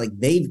is not. Like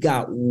they've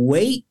got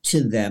weight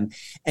to them.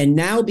 And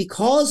now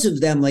because of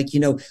them, like,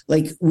 you know,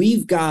 like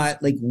we've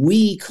got like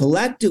we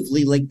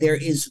collectively, like there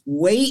is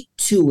weight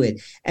to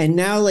it. And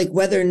now like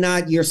whether or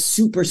not you're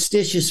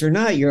superstitious or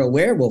not, you're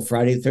aware, well,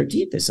 Friday the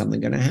 13th is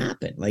something going to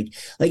happen. Like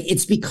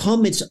it's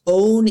become its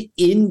own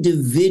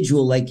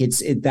individual, like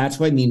that's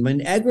what I mean by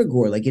an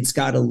egregore. Like it's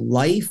got a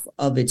life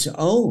of its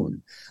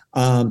own.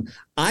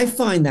 I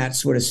find that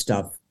sort of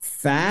stuff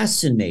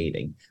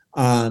fascinating.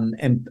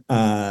 So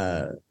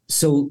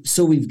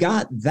we've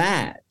got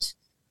that.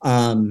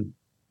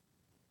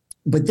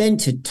 But then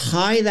to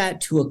tie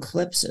that to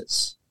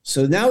eclipses.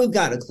 So now we've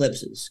got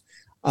eclipses.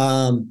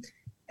 And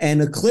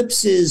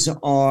eclipses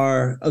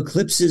are,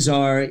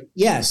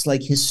 yes,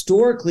 like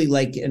historically,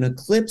 like an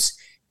eclipse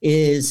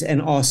is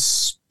an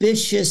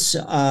auspicious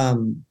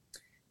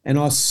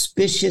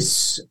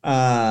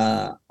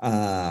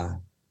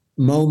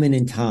moment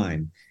in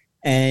time.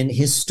 And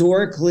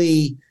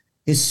historically,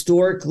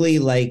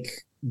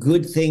 like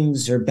good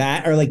things or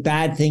bad, or like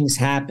bad things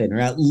happen, or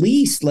at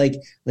least like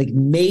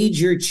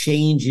major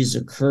changes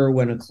occur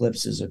when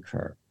eclipses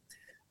occur.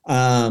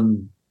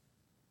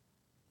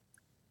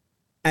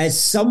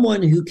 As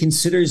someone who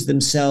considers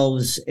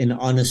themselves an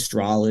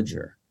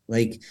unastrologer,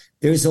 like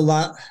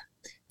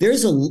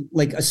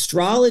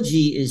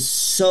astrology is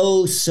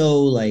so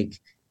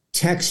like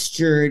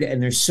textured,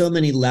 and there's so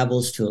many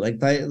levels to it. Like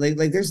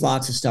there's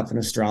lots of stuff in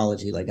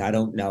astrology like I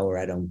don't know or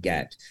I don't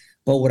get.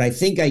 But what I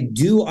think I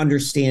do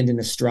understand in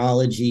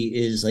astrology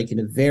is like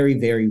in a very,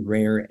 very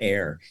rare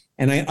air.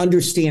 And I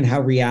understand how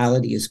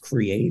reality is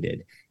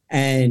created.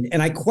 And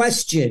I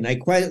question like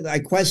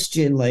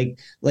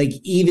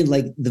even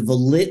like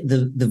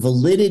the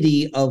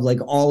validity of like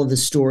all of the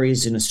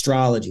stories in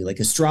astrology. Like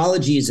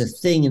astrology is a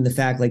thing in the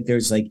fact like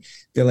they're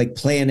like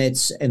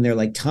planets and they're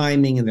like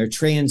timing and they're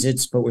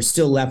transits, but we're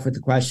still left with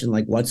the question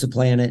like, what's a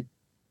planet?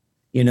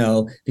 You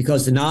know,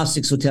 because the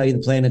Gnostics will tell you the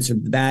planets are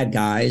the bad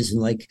guys, and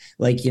like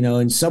you know,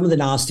 and some of the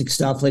Gnostic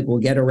stuff like we'll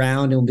get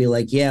around and we'll be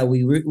like, yeah,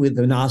 with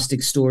the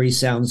Gnostic story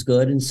sounds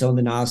good, and some of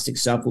the Gnostic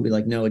stuff will be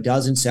like, no, it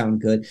doesn't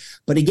sound good.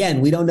 But again,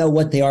 we don't know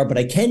what they are, but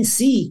I can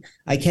see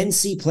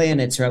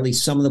planets, or at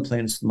least some of the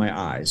planets with my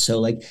eyes.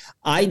 So like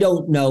I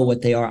don't know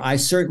what they are. I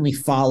certainly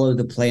follow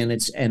the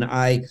planets, and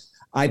I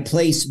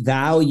place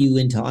value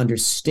into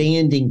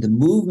understanding the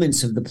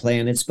movements of the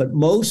planets, but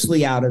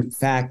mostly out of the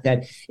fact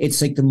that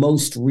it's like the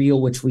most real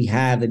which we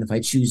have. And if I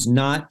choose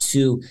not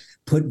to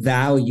put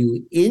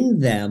value in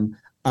them,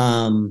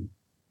 well,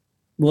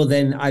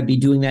 then I'd be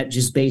doing that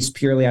just based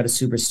purely out of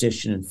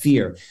superstition and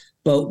fear.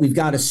 But we've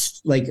got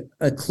like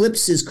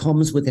eclipses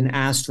comes with an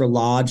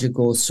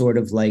astrological sort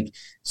of like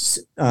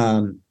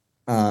an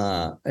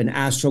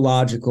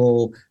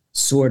astrological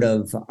sort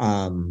of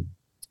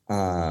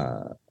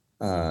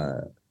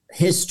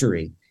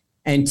history.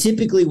 And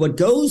typically what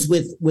goes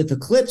with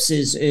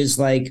eclipses is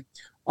like,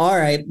 all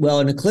right, well,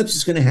 an eclipse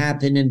is going to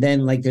happen, and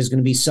then like there's going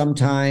to be some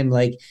time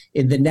like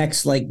in the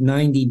next like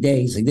 90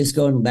 days, like this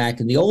going back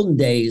in the olden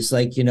days,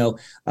 like, you know,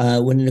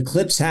 when an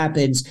eclipse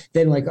happens,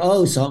 then like,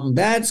 oh, something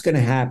bad's going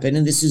to happen.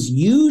 And this is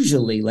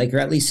usually like, or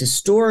at least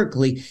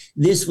historically,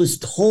 this was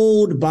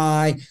told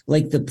by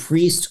like the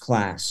priest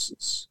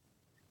classes,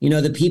 you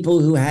know, the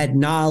people who had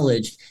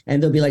knowledge,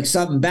 and they'll be like,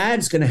 something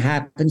bad's going to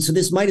happen. So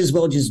this might as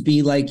well just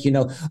be like, you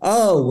know,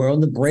 oh, we're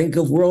on the brink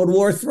of World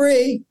War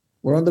III.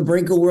 We're on the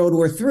brink of World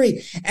War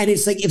III. And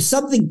it's like, if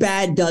something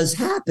bad does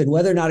happen,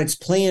 whether or not it's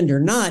planned or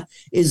not,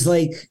 is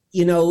like,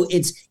 you know,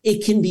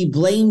 it can be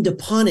blamed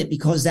upon it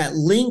because that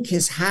link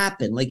has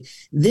happened. Like,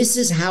 this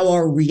is how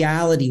our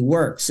reality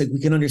works. Like,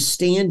 we can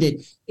understand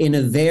it in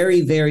a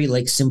very, very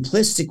like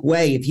simplistic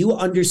way. If you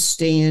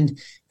understand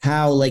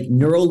how like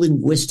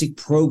neuro-linguistic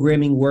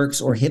programming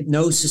works or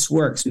hypnosis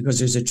works, because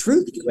there's a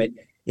truth to it,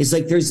 is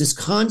like there's this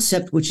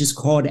concept which is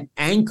called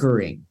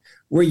anchoring,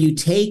 where you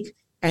take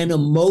an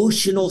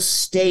emotional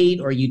state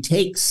or you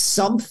take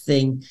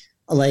something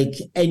like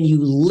and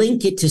you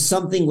link it to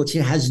something which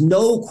it has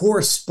no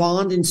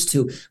correspondence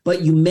to,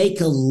 but you make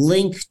a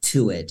link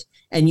to it.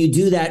 And you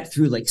do that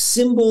through like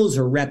symbols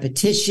or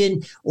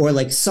repetition or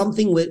like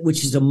something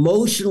which is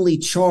emotionally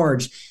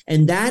charged.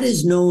 And that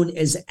is known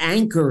as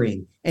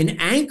anchoring.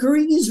 And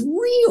anchoring is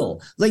real.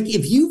 Like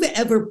if you've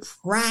ever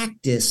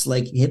practiced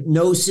like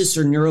hypnosis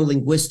or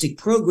neurolinguistic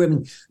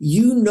programming,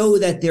 you know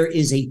that there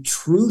is a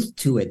truth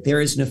to it. There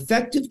is an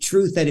effective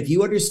truth that if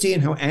you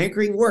understand how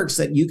anchoring works,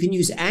 that you can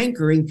use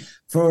anchoring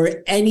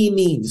for any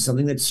means,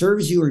 something that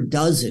serves you or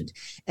doesn't.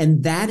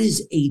 And that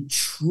is a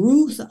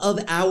truth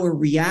of our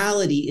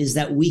reality, is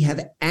that we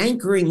have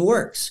anchoring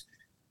works.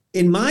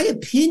 In my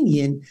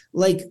opinion,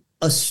 like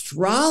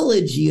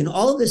astrology and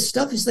all of this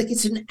stuff is like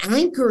it's an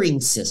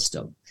anchoring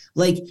system.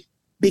 Like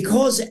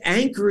because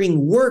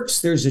anchoring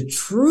works, there's a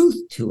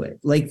truth to it.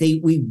 Like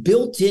we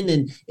built in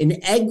an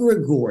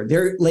egregore.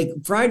 They're like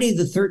Friday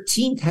the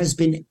 13th has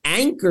been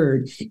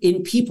anchored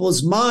in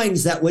people's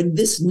minds that when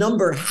this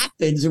number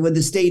happens or when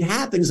this date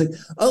happens, like,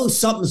 oh,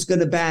 something's going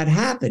to bad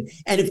happen.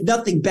 And if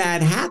nothing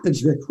bad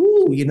happens, you're like,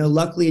 ooh,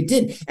 luckily it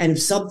did. And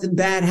if something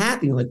bad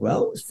happened, you're like,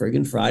 well, it's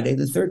friggin' Friday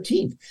the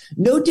 13th.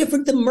 No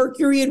different than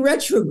Mercury in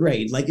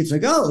retrograde. Like it's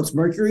like, oh, it's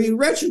Mercury in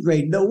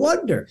retrograde. No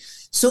wonder.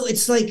 So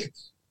it's like,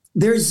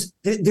 there's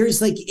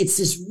like, it's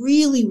this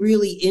really,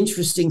 really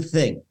interesting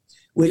thing,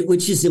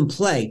 which is in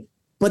play.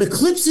 But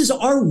eclipses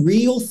are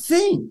real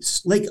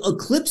things. Like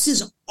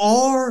eclipses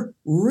are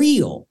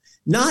real.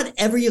 Not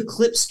every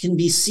eclipse can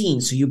be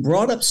seen. So you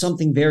brought up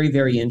something very,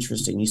 very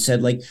interesting. You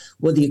said like,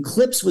 well, the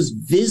eclipse was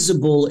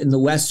visible in the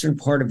western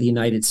part of the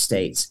United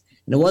States.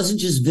 And it wasn't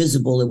just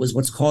visible, it was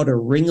what's called a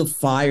ring of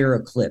fire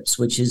eclipse,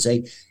 which is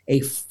a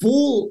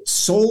full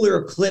solar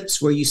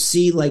eclipse where you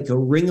see like a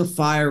ring of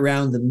fire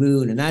around the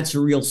moon. And that's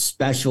a real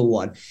special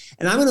one.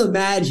 And I'm going to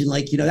imagine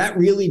like, that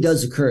really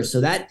does occur.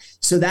 So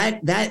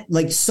that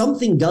like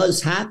something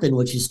does happen,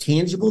 which is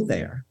tangible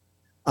there.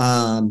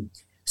 So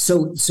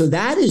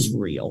that is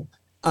real.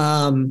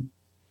 And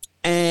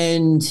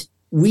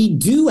we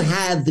do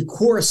have the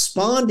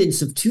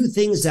correspondence of two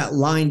things that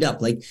lined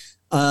up. Like,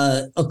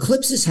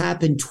 eclipses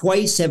happen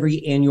twice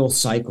every annual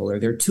cycle, or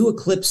there are two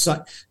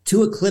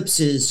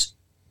eclipses.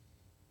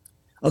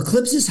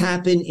 Eclipses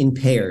happen in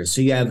pairs. So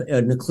you have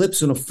an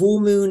eclipse on a full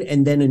moon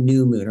and then a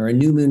new moon, or a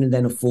new moon and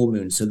then a full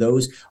moon. So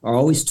those are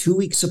always 2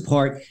 weeks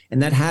apart. And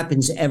that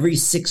happens every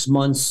 6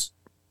 months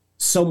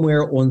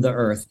somewhere on the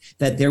earth,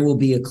 that there will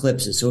be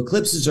eclipses. So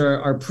eclipses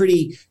are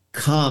pretty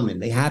common.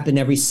 They happen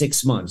every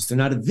 6 months. They're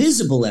not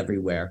visible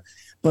everywhere.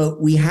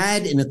 But we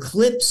had an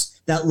eclipse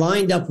that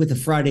lined up with a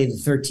Friday the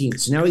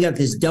 13th. So now we got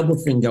this double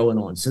thing going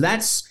on. So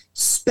that's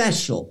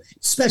special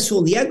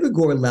on the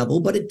egregore level,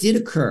 but it did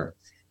occur.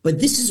 But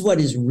this is what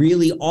is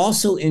really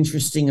also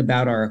interesting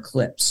about our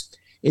eclipse,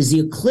 is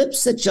the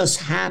eclipse that just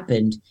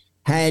happened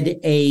had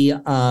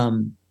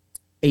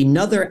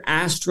another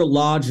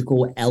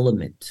astrological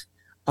element.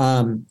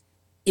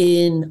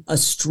 In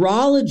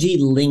astrology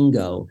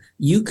lingo,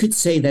 you could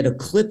say that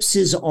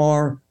eclipses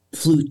are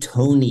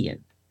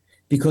Plutonian,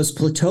 because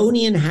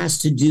Plutonian has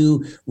to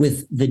do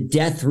with the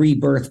death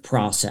rebirth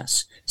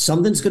process.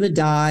 Something's going to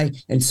die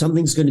and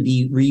something's going to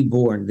be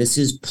reborn. This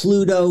is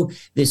Pluto.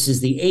 This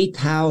is the 8th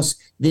house.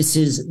 This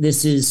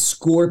is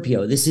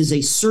Scorpio. This is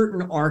a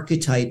certain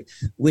archetype,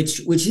 which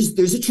is,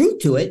 there's a truth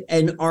to it,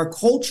 and our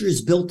culture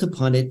is built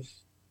upon it.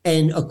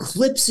 And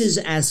eclipses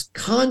as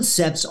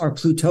concepts are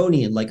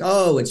Plutonian, like,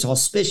 oh, it's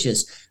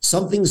auspicious.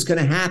 Something's going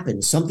to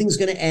happen. Something's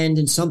going to end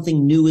and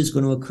something new is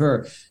going to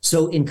occur.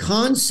 So in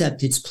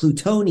concept, it's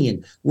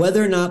Plutonian,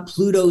 whether or not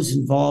Pluto's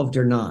involved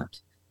or not.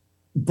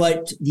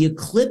 But the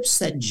eclipse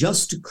that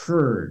just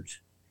occurred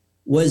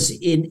was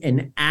in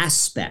an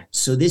aspect.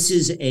 So this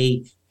is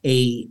a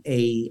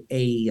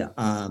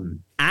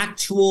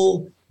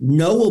actual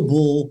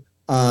knowable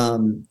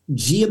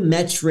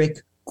geometric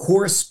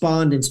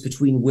correspondence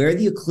between where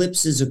the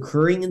eclipse is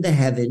occurring in the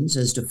heavens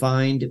as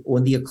defined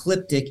on the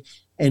ecliptic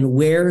and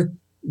where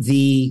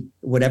the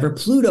whatever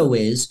Pluto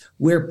is,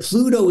 where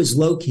Pluto is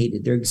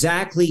located. They're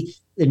exactly,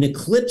 an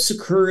eclipse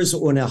occurs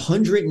on a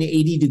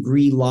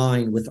 180-degree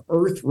line with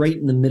Earth right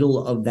in the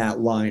middle of that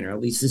line, or at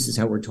least this is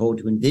how we're told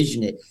to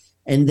envision it.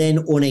 And then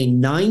on a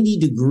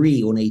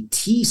 90-degree, on a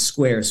T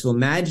square, so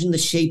imagine the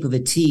shape of a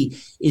T,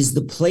 is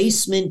the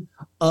placement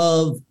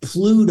of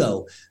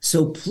Pluto.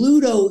 So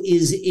Pluto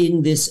is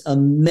in this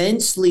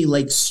immensely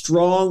like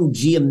strong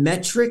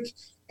geometric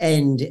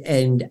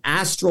and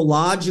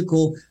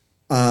astrological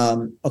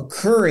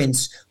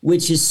occurrence,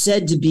 which is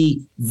said to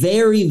be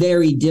very,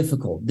 very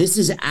difficult. This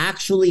is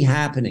actually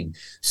happening.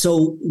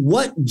 So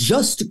what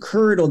just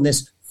occurred on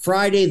this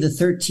Friday the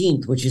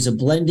 13th, which is a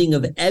blending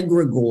of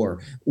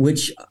egregore,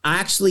 which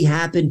actually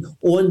happened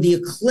on the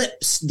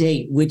eclipse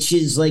date, which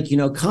is like,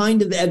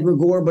 kind of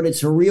egregore, but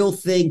it's a real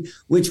thing,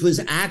 which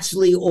was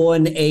actually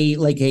on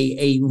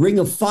a ring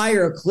of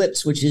fire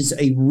eclipse, which is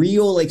a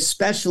real, like,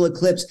 special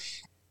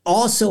eclipse.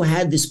 also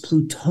had this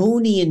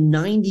Plutonian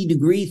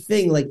 90-degree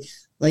thing. Like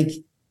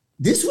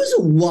this was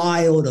a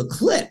wild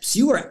eclipse.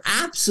 You were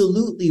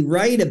absolutely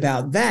right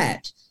about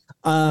that.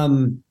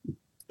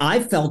 I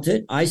felt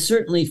it. I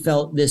certainly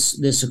felt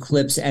this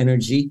eclipse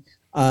energy.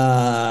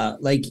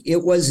 Like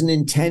it was an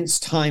intense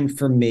time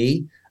for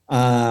me.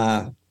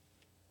 But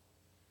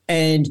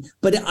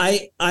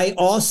I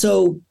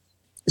also,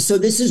 so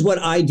this is what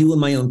I do in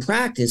my own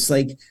practice.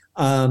 Like,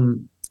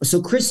 so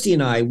Christy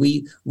and I,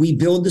 we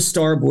build the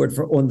starboard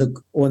for on the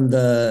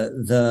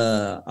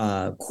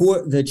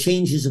core, the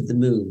changes of the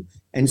moon.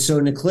 And so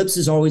an eclipse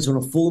is always on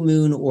a full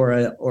moon or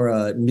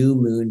a new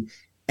moon.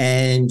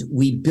 And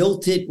we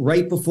built it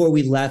right before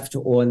we left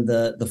on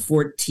the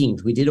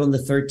 14th. We did on the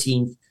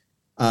 13th.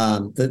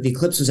 The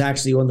eclipse was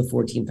actually on the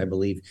 14th, I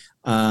believe.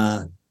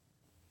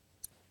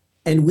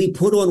 And we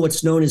put on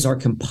what's known as our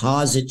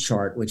composite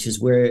chart, which is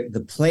where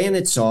the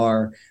planets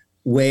are,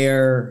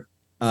 where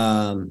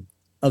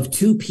of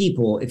two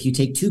people, if you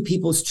take two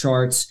people's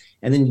charts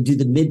and then you do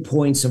the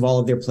midpoints of all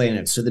of their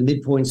planets, so the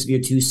midpoints of your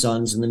two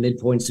suns and the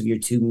midpoints of your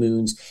two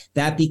moons,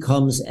 that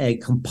becomes a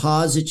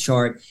composite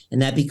chart,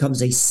 and that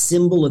becomes a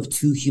symbol of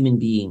two human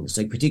beings,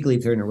 like particularly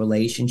if they're in a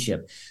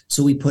relationship.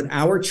 So we put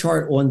our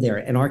chart on there,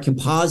 and our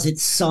composite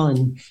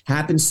sun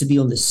happens to be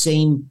on the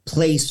same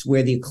place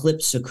where the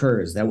eclipse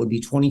occurs. That would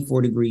be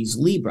 24 degrees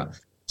Libra.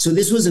 So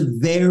this was a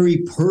very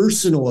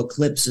personal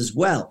eclipse as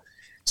well.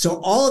 So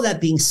all of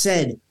that being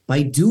said,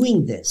 by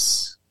doing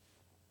this,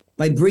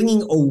 by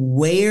bringing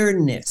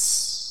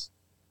awareness,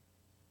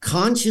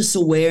 conscious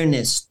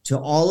awareness to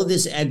all of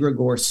this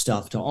egregore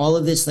stuff, to all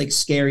of this like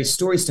scary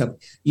story stuff,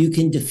 you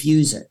can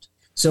diffuse it.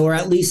 So, or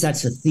at least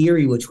that's a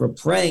theory which we're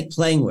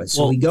playing with.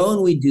 So we go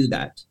and we do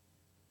that.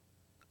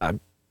 I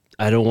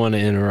don't want to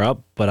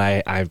interrupt, but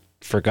I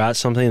forgot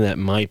something that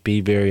might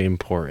be very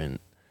important.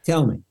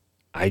 Tell me.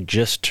 I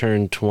just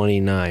turned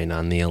 29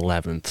 on the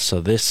 11th.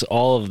 So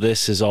all of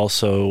this is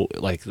also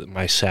like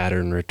my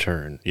Saturn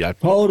return. Yeah.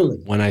 Totally.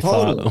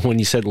 When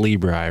you said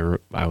Libra,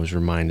 I was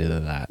reminded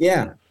of that.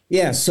 Yeah.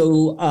 Yeah.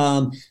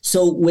 So,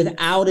 so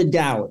without a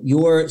doubt,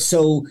 your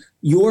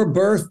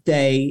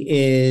birthday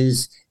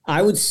is,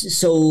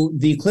 so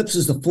the eclipse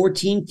was the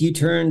 14th. You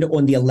turned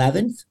on the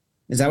 11th.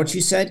 Is that what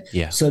you said?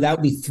 Yeah. So that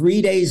would be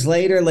 3 days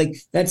later. Like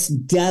that's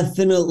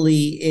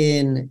definitely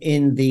in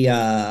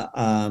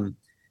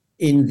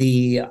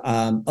the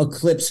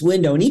eclipse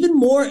window. And even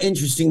more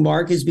interesting,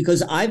 Mark, is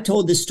because I've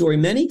told this story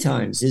many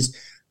times, is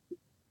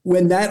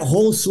when that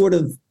whole sort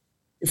of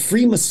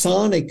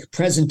Freemasonic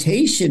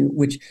presentation,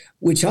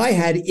 which I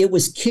had, it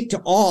was kicked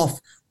off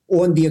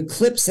on the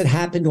eclipse that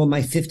happened on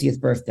my 50th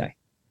birthday.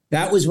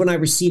 That was when I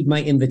received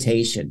my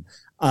invitation.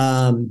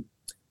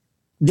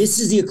 This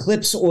is the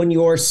eclipse on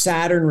your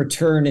Saturn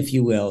return, if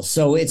you will.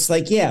 So it's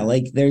like, yeah,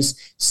 like there's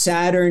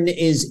Saturn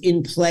is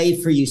in play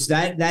for you. So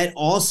that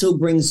also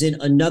brings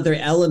in another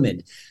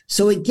element.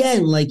 So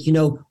again, like, you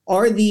know,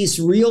 are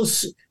these real?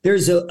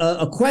 There's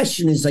a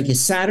question is like,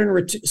 is Saturn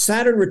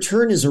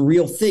return is a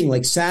real thing?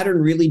 Like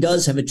Saturn really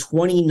does have a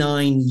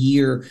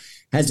 29-year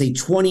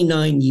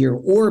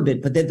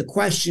orbit. But then the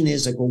question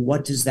is like, well,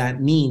 what does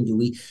that mean?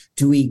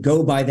 Do we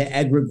go by the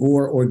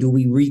egregore, or do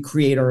we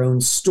recreate our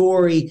own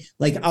story?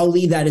 Like I'll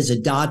leave that as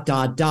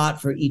a ...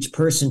 for each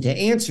person to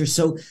answer.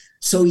 So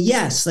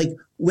yes, like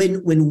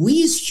when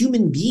we as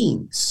human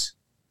beings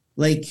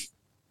like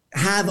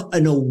have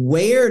an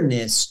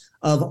awareness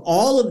of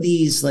all of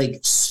these like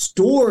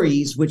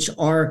stories which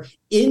are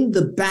in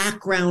the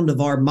background of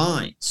our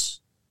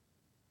minds,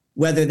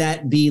 whether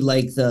that be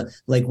like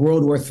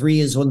World War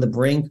III is on the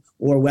brink,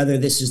 or whether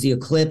this is the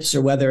eclipse,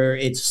 or whether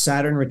it's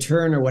Saturn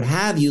return, or what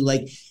have you,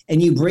 like,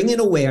 and you bring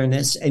in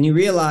awareness and you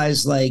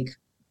realize like,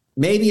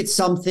 maybe it's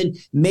something,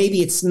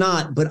 maybe it's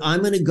not, but I'm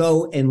going to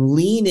go and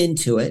lean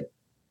into it.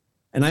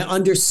 And I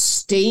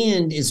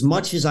understand as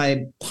much as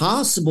I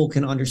possible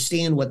can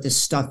understand what this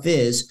stuff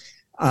is.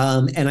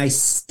 And I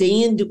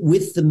stand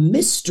with the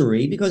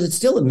mystery, because it's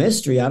still a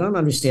mystery. I don't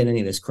understand any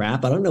of this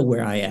crap. I don't know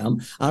where I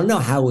am. I don't know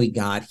how we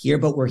got here,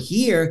 but we're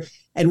here,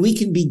 and we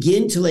can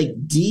begin to like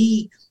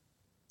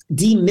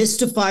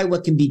demystify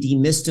what can be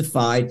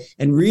demystified,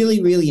 and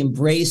really, really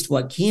embrace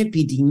what can't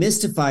be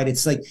demystified.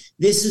 It's like,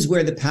 this is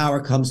where the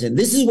power comes in.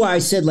 This is why I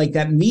said like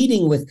that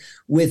meeting with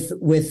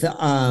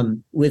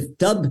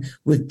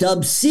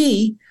Dub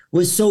C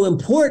was so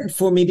important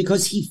for me,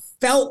 because he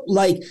felt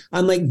like,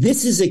 I'm like,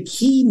 this is a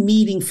key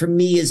meeting for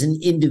me as an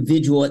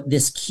individual at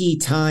this key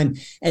time.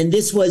 And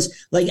this was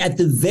like, at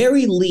the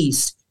very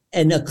least,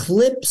 an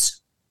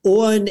eclipse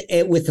on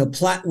with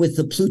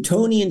the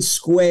Plutonian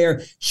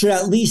square should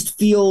at least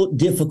feel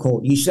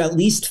difficult. You should at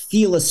least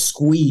feel a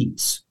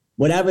squeeze,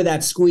 whatever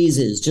that squeeze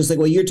is, just like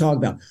what you're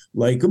talking about,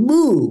 like a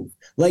move.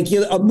 Like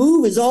a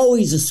move is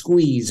always a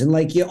squeeze, and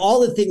like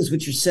all the things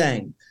which you're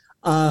saying.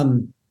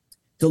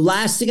 The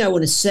last thing I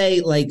want to say,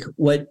 like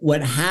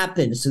what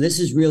happened. So this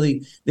is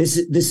really, this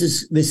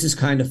is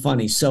kind of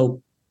funny.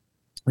 So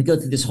we go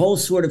through this whole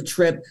sort of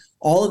trip,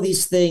 all of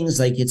these things,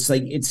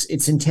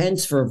 it's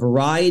intense for a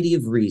variety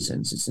of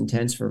reasons.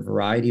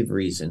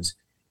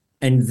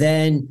 And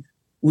then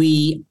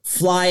we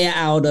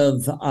have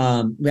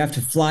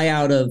to fly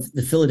out of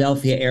the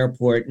Philadelphia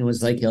airport, and it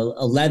was like a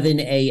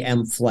 11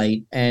 a.m.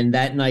 flight. And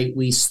that night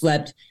we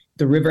slept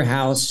the River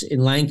House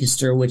in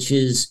Lancaster, which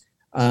is,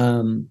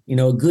 a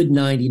good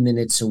 90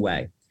 minutes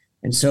away.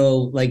 And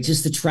so like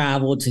just the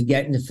travel to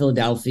get into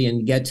Philadelphia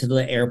and get to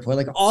the airport,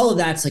 like all of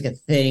that's like a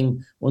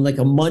thing on like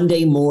a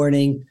Monday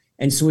morning.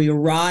 And so we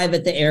arrive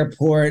at the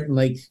airport and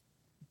like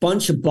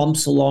bunch of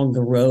bumps along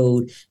the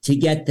road to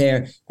get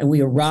there. And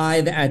we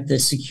arrive at the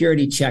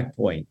security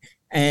checkpoint.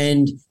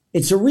 And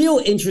it's a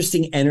real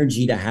interesting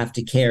energy to have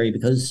to carry,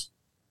 because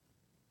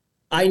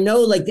I know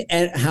like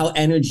how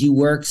energy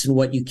works and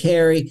what you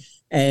carry.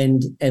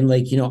 And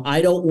like,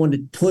 I don't want to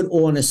put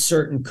on a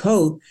certain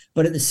coat,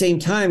 but at the same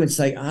time, it's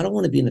like, I don't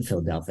want to be in the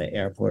Philadelphia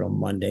airport on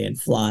Monday and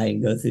fly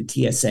and go through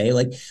TSA.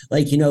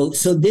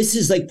 So this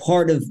is like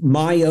part of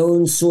my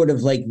own sort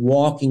of like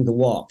walking the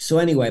walk. So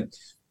anyway,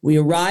 we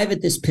arrive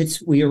at this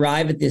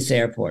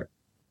airport,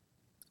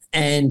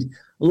 and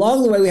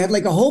along the way we had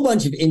like a whole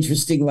bunch of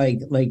interesting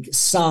like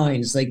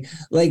signs, like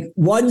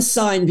one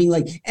sign being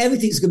like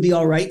everything's gonna be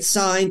all right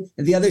sign,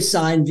 and the other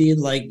sign being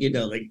like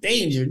like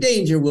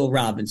danger Will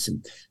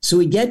Robinson. So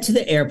we get to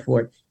the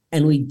airport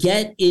and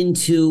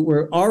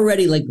we're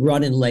already like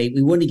running late.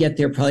 We wanted to get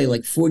there probably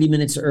like 40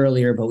 minutes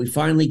earlier, but we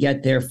finally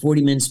get there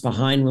 40 minutes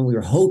behind when we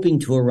were hoping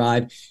to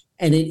arrive.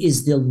 And it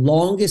is the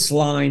longest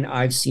line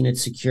I've seen at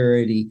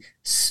security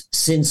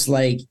since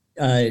like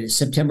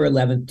September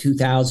 11th,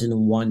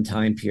 2001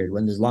 time period,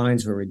 when the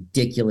lines were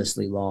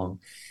ridiculously long.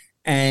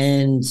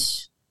 And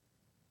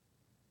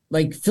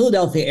like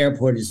Philadelphia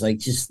airport is like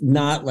just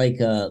not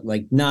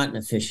not an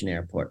efficient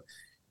airport.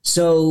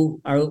 So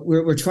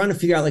we're trying to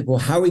figure out like, well,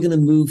 how are we going to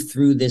move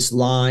through this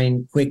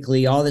line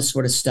quickly, all this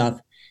sort of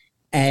stuff.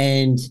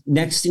 And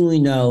next thing we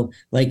know,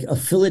 like a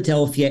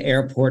Philadelphia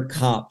airport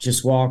cop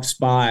just walks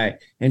by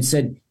and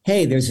said,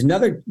 "Hey, there's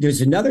another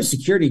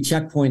security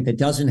checkpoint that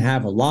doesn't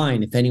have a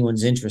line if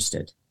anyone's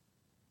interested."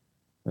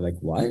 We're like,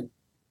 "What?"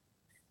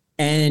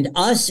 And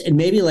us and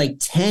maybe like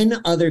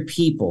 10 other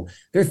people,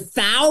 there are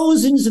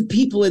thousands of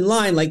people in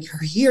line, like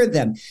hear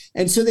them.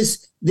 And so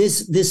this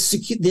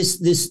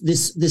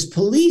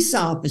police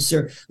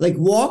officer like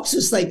walks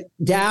us like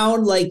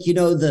down like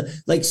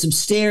some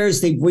stairs.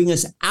 They bring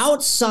us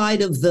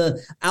outside of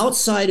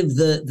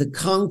the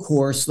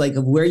concourse, like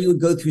of where you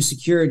would go through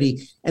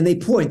security, and they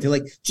point. They're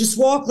like, just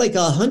walk like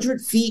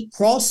 100 feet,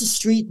 cross the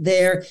street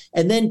there,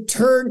 and then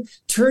turn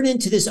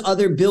into this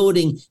other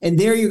building, and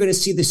there you're going to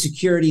see the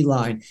security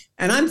line.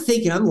 And I'm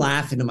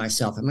laughing to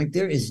myself. I'm like,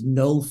 there is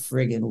no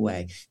friggin'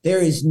 way. There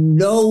is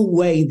no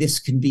way this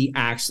can be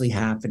actually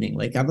happening.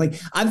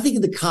 I'm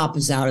thinking the cop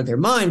is out of their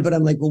mind, but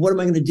I'm like, well, what am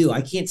I going to do? I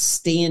can't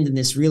stand in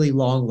this really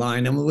long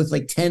line. I'm with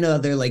like 10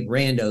 other like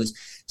randos.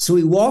 So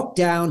we walk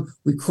down,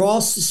 we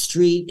cross the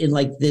street in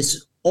like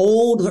this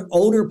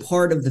older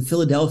part of the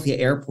Philadelphia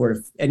airport.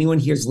 If anyone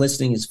here's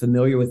listening is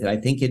familiar with it, I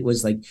think it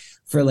was like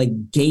for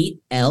like gate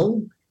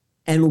L,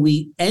 and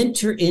we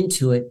enter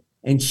into it.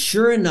 And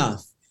sure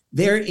enough,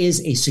 there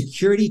is a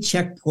security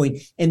checkpoint,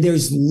 and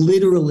there's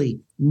literally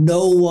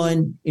no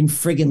one in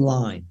friggin'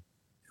 line.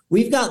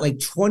 We've got like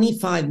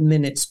 25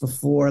 minutes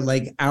before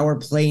like our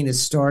plane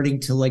is starting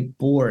to like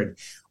board.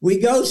 We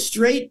go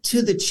straight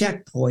to the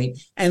checkpoint,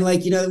 and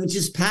like, we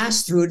just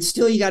pass through it.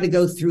 Still, you got to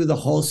go through the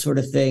whole sort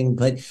of thing,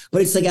 but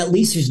it's like, at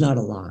least there's not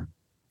a line.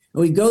 And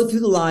we go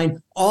through the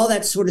line, all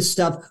that sort of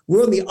stuff.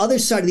 We're on the other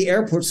side of the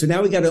airport. So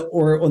now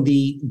or on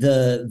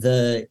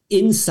the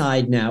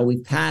inside now,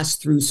 we've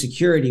passed through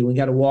security. We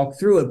got to walk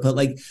through it. But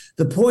like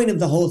the point of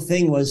the whole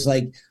thing was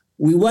like,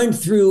 we went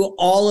through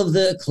all of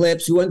the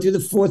Eclipse. We went through the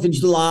 4th of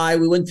July.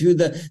 We went through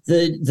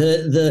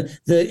the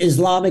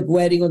Islamic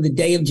wedding on the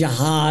day of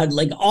jihad,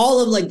 like all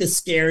of like the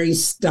scary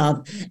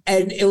stuff.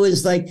 And it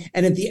was like,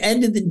 and at the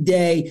end of the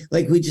day,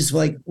 like we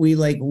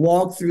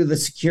walk through the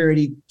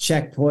security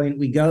checkpoint.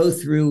 We go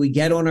through, we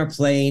get on our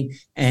plane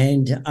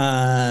and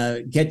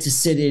get to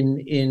sit in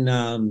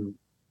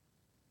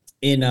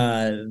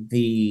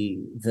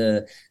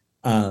the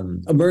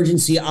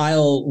emergency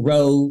aisle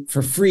row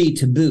for free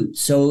to boot.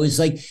 So it was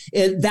like,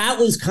 that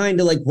was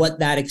kind of like what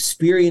that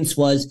experience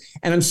was.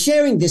 And I'm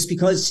sharing this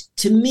because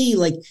to me,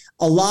 like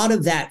a lot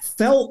of that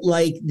felt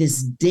like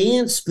this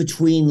dance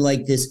between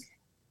like this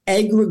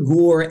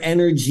egregore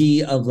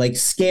energy of like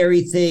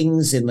scary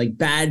things and like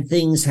bad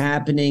things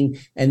happening.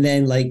 And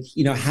then like,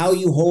 how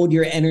you hold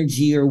your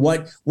energy, or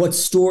what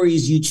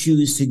stories you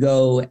choose to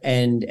go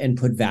and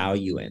put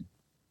value in.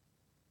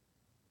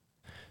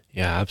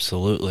 Yeah,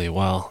 absolutely.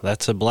 Well,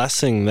 that's a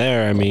blessing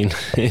there. I mean,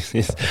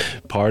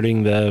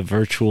 parting the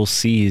virtual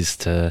seas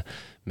to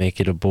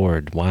make it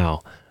aboard.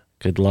 Wow.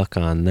 Good luck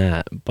on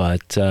that.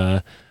 But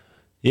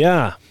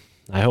yeah,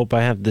 I hope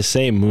I have the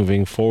same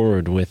moving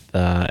forward with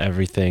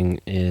everything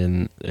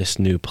in this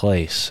new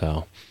place.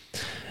 So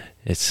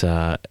it's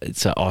an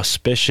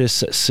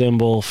auspicious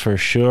symbol for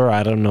sure.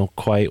 I don't know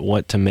quite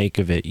what to make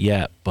of it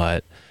yet,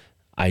 but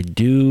I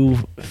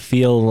do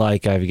feel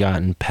like I've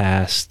gotten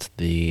past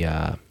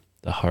the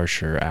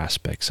harsher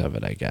aspects of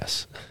it, I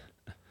guess.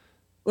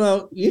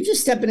 Well, you're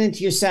just stepping into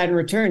your Saturn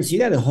return, so you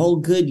got a whole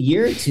good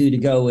year or two to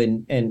go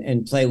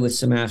and play with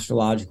some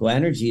astrological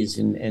energies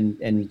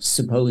and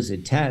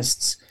supposed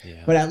tests.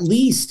 Yeah. But at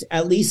least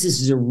this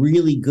is a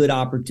really good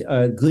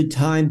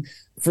time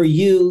for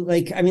you.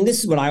 Like, I mean, this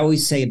is what I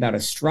always say about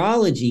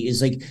astrology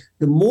is like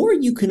the more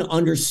you can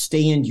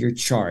understand your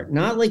chart,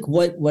 not like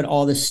what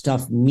all this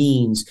stuff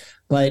means,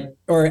 but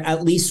or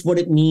at least what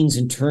it means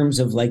in terms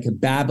of like a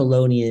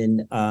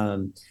Babylonian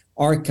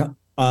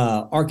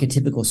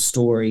archetypical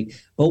story,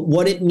 but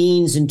what it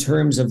means in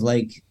terms of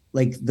like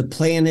the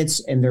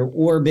planets and their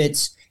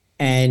orbits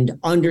and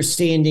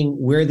understanding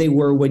where they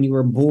were when you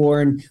were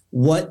born,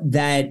 what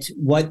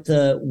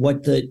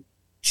the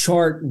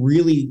chart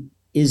really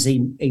is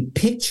a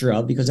picture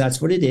of, because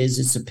that's what it is.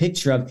 It's a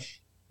picture of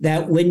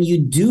that. When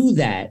you do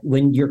that,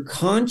 when your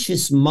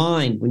conscious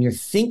mind, when your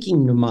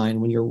thinking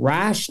mind, when your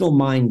rational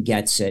mind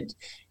gets it,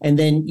 and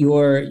then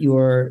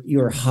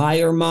your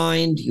higher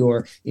mind,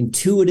 your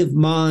intuitive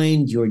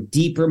mind, your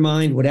deeper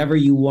mind, whatever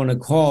you want to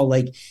call,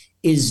 like,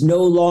 is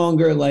no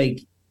longer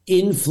like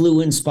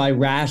influenced by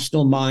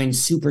rational mind,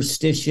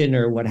 superstition,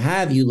 or what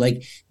have you.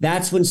 Like,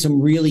 that's when some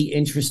really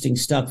interesting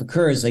stuff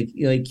occurs. Like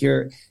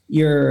you're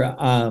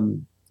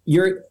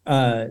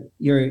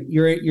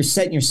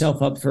setting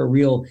yourself up for a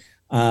real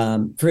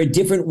for a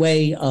different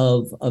way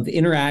of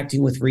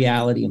interacting with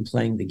reality and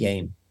playing the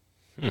game.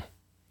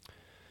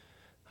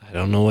 I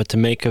don't know what to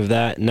make of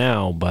that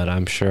now, but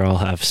I'm sure I'll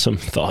have some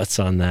thoughts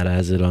on that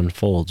as it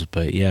unfolds.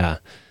 But yeah,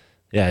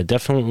 it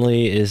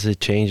definitely is a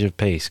change of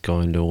pace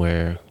going to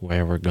where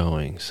we're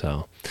going.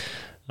 So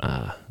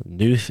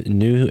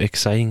new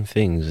exciting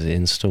things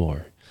in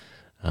store.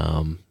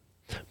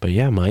 But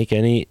yeah, Mike,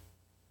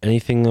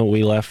 anything that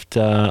we left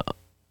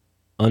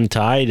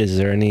untied? Is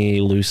there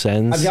any loose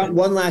ends? I've got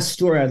one last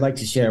story I'd like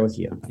to share with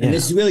you. And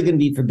this is really going to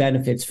be for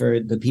benefits for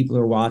the people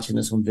who are watching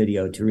this on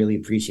video to really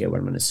appreciate what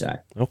I'm going to say.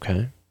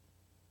 Okay.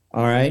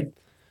 All right.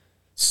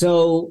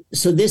 So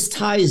this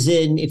ties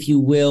in, if you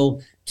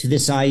will, to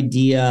this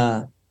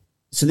idea.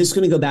 So this is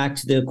going to go back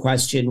to the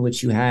question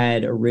which you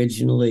had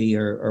originally,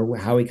 or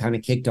how we kind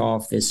of kicked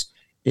off this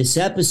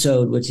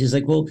episode, which is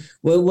like, well,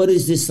 what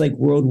is this, like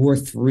World War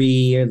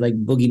III or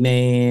like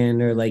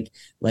boogeyman or like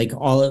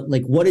all,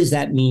 like, what does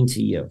that mean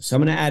to you? So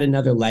I'm going to add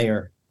another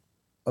layer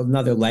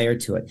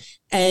to it.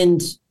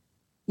 And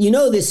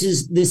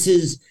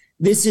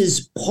this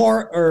is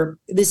part, or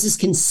this is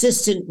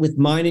consistent with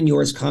mine and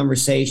yours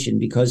conversation,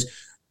 because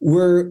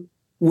we're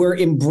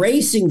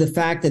embracing the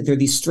fact that there are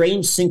these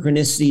strange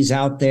synchronicities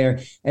out there.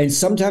 And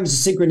sometimes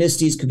the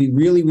synchronicities could be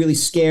really, really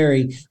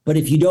scary. But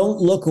if you don't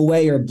look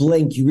away or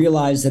blink, you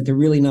realize that they're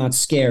really not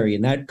scary.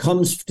 And that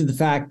comes to the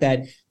fact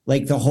that,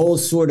 like, the whole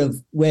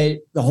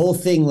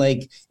thing,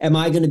 like,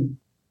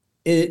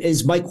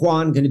 is Mike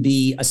Wan going to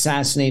be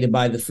assassinated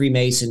by the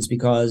Freemasons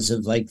because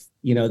of, like,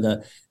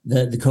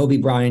 the Kobe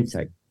Bryant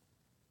thing?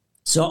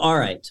 So, all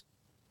right.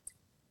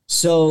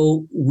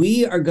 So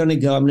we are going to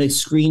go. I'm going to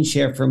screen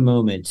share for a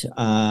moment.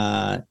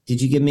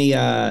 Did you give me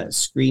a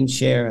screen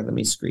share? Let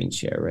me screen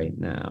share right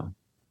now.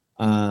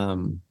 I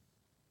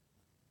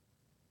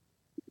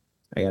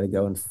got to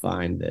go and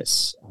find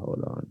this.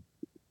 Hold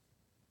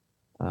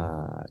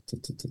on.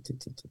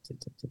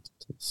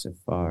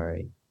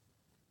 Safari,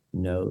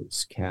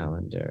 notes,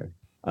 calendar.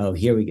 Oh,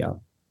 here we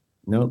go.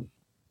 Nope.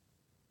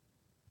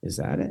 Is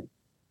that it?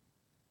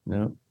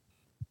 No.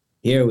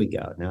 Here we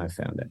go. Now I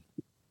found it.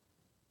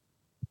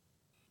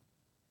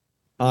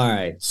 All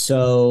right,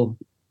 so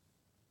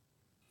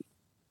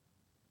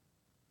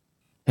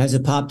has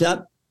it popped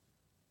up?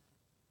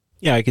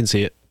 Yeah, I can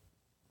see it.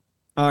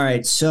 All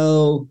right,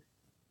 so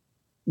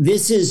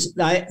this is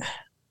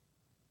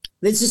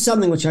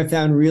something which I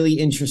found really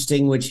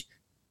interesting, which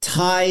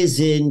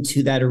ties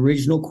into that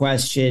original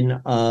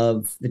question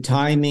of the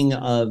timing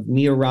of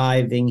me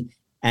arriving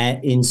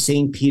in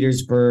St.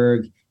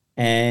 Petersburg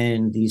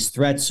and these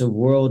threats of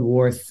World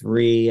War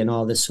III and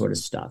all this sort of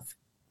stuff.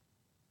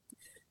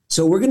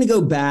 So we're going to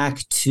go back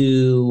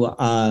to,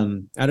 I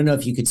don't know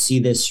if you could see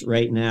this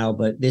right now,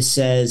 but this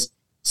says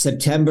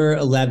September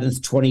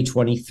 11th,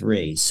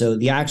 2023. So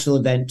the actual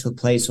event took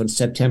place on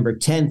September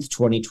 10th,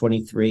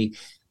 2023,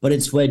 but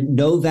it's when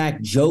Novak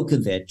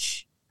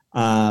Djokovic,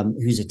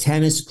 who's a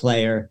tennis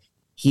player,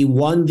 he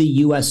won the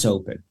U.S.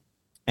 Open.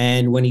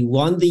 And when he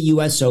won the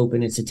U.S.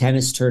 Open, it's a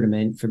tennis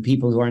tournament. For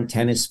people who aren't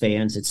tennis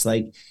fans, it's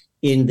like,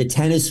 in the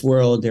tennis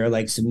world, there are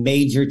like some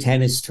major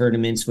tennis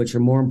tournaments, which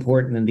are more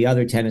important than the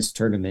other tennis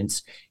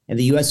tournaments. And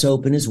the US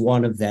Open is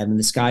one of them. And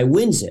this guy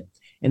wins it.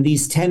 And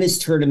these tennis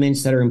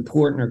tournaments that are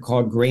important are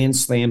called Grand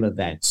Slam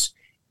events.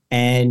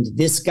 And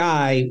this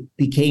guy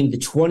became the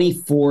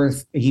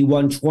 24th. He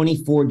won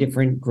 24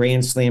 different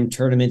Grand Slam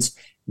tournaments,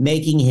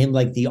 making him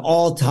like the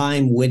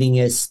all-time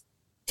winningest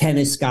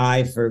tennis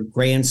guy for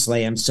Grand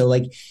Slam. So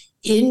like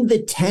in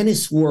the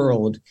tennis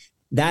world,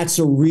 that's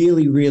a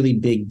really, really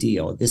big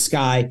deal. This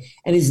guy,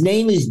 and his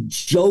name is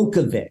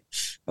Djokovic,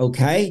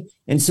 okay?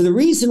 And so the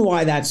reason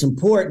why that's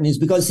important is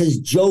because it says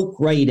joke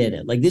right in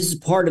it. Like, this is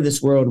part of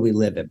this world we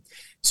live in.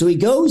 So he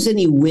goes and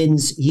he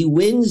wins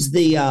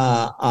the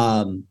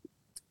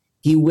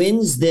He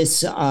wins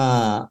this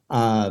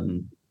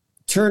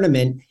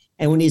tournament,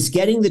 and when he's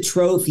getting the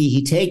trophy,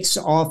 he takes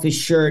off his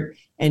shirt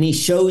and he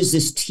shows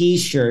this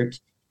T-shirt,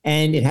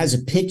 and it has a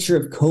picture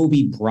of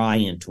Kobe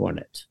Bryant on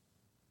it.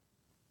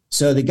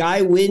 So the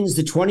guy wins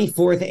the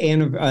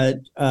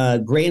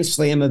 24th Grand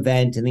Slam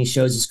event, and he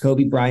shows his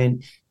Kobe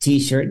Bryant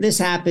T-shirt. This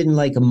happened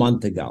like a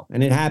month ago,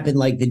 and it happened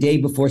like the day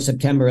before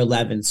September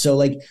 11th. So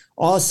like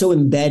also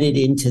embedded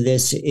into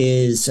this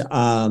is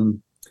September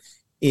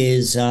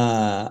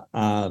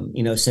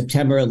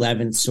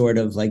 11th sort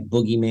of like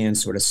boogeyman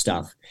sort of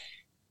stuff.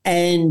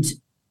 And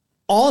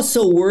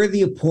also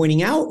worthy of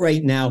pointing out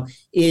right now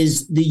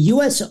is the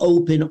U.S.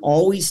 Open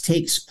always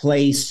takes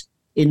place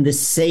in the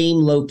same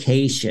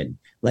location.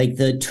 Like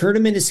the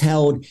tournament is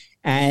held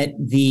at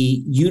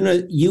the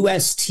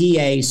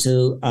USTA,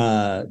 so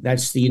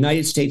that's the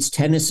United States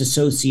Tennis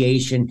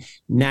Association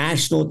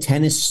National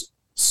Tennis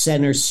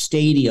Center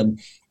Stadium,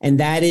 and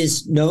that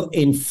is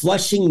in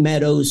Flushing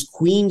Meadows,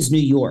 Queens, New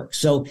York.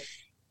 So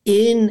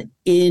in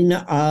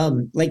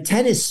like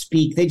tennis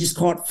speak, they just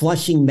call it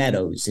Flushing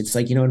Meadows. It's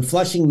like, in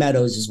Flushing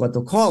Meadows is what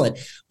they'll call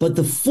it. But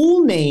the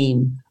full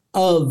name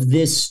of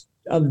this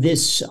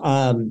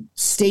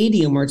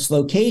stadium or its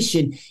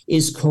location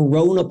is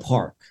Corona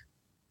Park.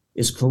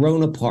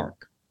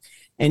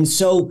 And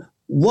so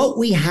what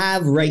we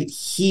have right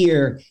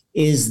here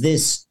is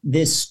this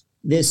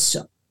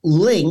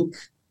link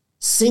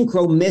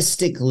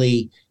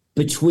synchromistically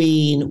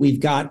between,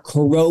 we've got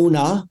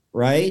Corona,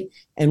 right?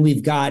 And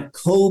we've got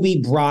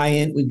Kobe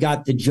Bryant, we've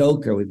got the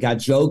Joker, we've got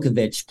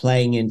Djokovic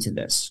playing into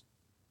this.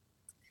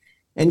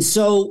 And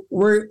so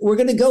we're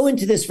going to go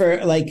into this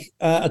for like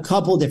a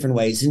couple different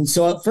ways. And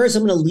so first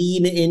I'm going to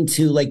lean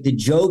into like the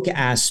joke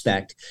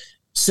aspect.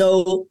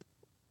 So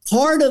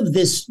part of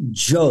this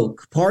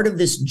joke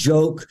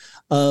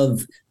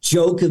of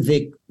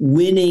Djokovic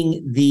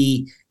winning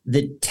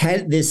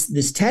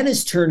this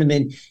tennis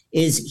tournament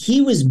is he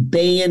was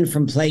banned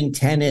from playing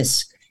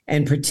tennis,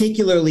 and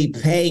particularly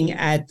playing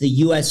at the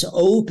U.S.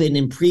 Open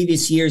in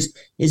previous years,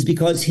 is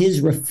because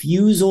his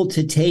refusal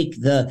to take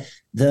a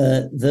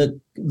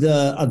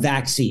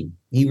vaccine.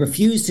 He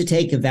refused to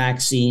take a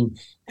vaccine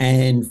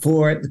and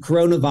for the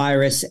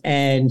coronavirus,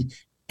 and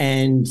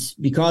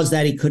because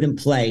that he couldn't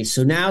play.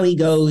 So now he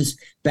goes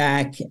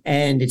back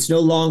and it's no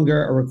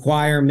longer a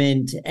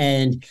requirement,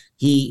 and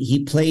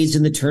he plays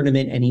in the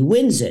tournament and he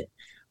wins it.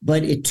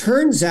 But it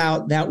turns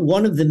out that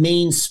one of the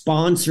main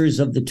sponsors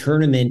of the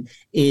tournament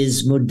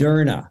is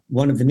Moderna,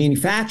 one of the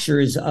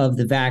manufacturers of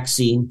the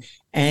vaccine.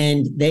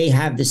 And they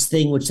have this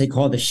thing which they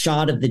call the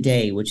shot of the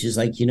day, which is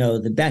like,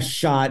 the best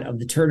shot of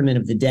the tournament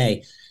of the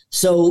day.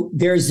 So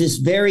there's this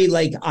very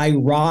like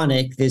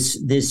ironic,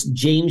 this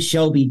James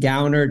Shelby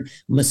Downard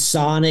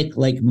Masonic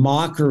like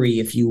mockery,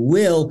 if you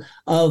will,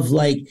 of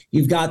like,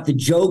 you've got the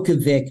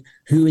Djokovic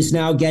who is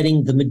now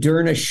getting the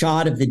Moderna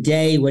shot of the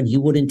day when he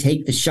wouldn't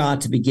take the shot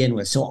to begin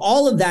with. So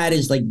all of that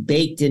is like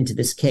baked into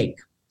this cake.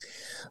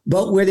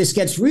 But where this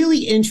gets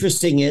really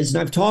interesting is,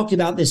 and I've talked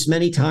about this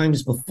many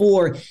times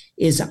before,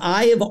 is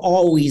I have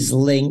always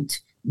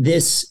linked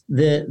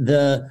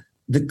the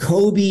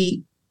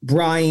Kobe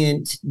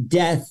Bryant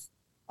death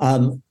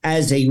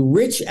as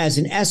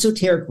an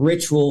esoteric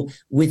ritual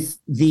with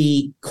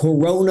the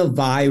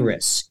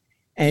coronavirus.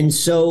 And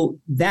so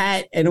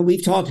and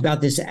we've talked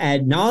about this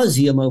ad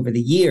nauseum over the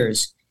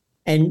years.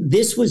 And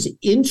this was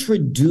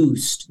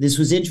introduced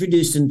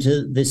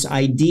into this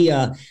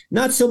idea,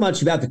 not so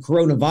much about the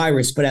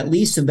coronavirus, but at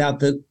least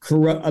about the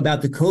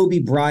Kobe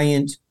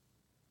Bryant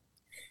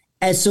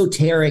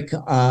esoteric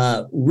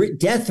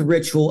death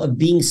ritual of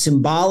being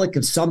symbolic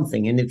of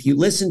something. And if you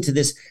listen to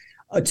this,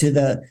 to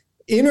the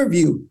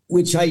interview,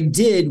 which I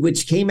did,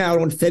 which came out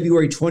on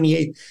February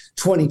 28th,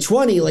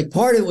 2020, like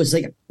part of it was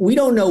like, we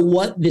don't know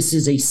what this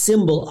is a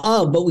symbol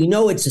of, but we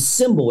know it's a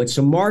symbol. It's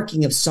a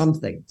marking of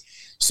something.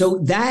 So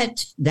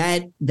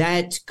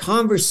that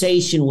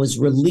conversation was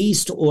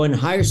released on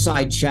Higher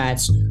Side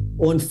Chats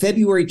on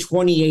February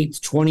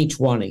 28th,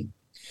 2020.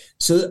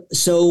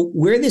 So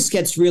where this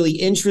gets really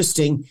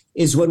interesting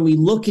is when we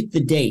look at the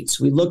dates.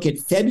 We look at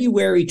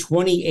February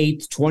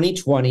 28th,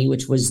 2020,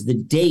 which was the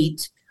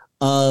date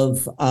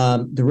of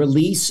the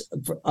release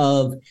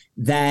of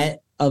the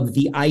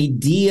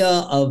idea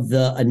of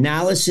the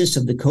analysis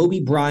of the Kobe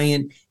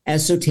Bryant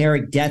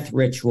esoteric death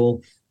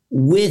ritual,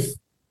 with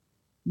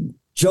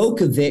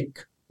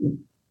Djokovic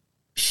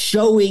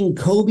showing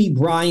Kobe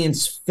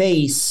Bryant's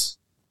face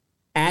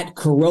at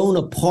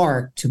Corona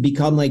Park to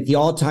become like the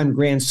all-time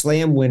Grand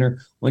Slam winner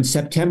on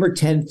September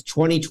 10th,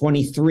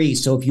 2023.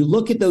 So if you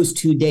look at those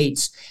two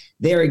dates,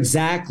 they're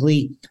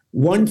exactly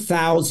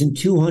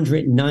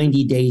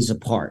 1,290 days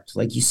apart.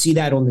 Like you see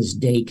that on this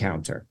day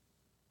counter.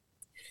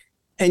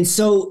 And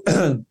so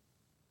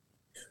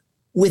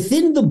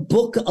within the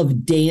book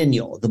of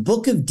Daniel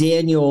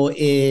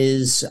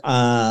is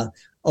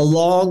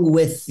along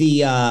with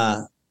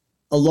the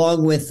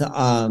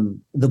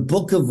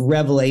book of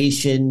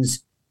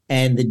Revelations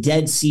and the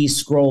Dead Sea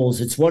Scrolls.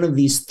 It's one of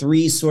these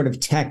three sort of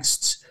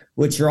texts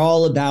which are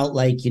all about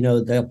like,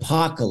 the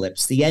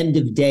apocalypse, the end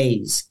of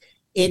days.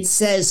 it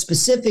says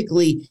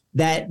specifically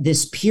that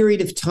this period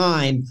of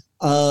time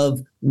of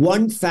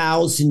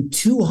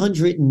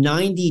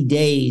 1,290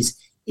 days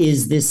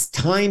is this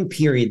time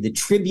period, the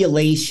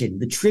tribulation.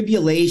 The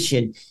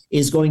tribulation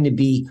is going to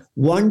be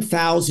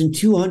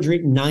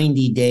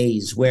 1,290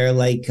 days, where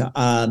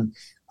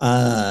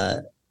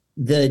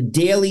the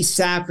daily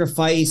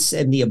sacrifice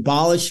and the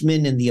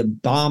abolishment and the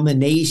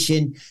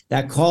abomination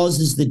that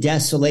causes the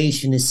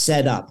desolation is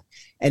set up.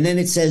 And then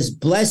it says,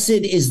 blessed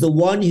is the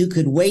one who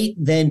could wait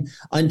then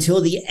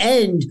until the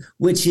end,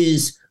 which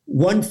is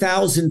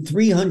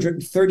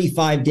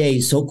 1,335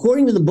 days. So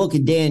according to the book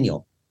of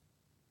Daniel,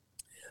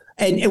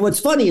 and what's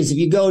funny is if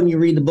you go and you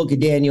read the book of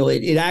Daniel,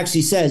 it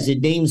actually says,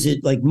 it names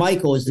it like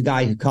Michael is the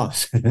guy who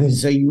comes.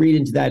 So you read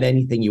into that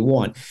anything you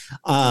want.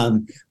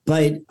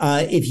 But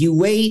if you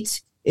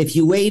wait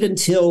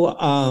until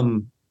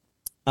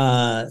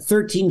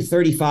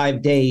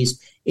 1335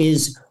 days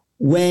is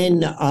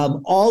when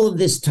all of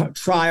this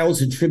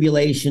trials and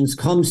tribulations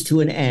comes to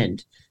an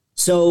end.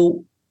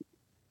 So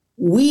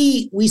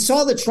we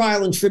saw the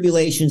trial and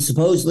tribulation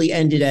supposedly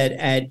ended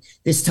at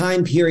this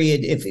time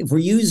period. If we're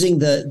using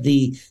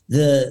the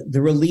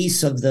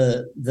release of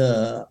the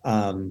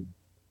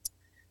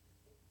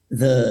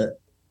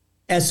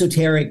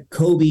esoteric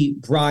Kobe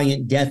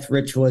Bryant death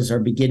ritual as our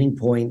beginning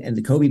point, and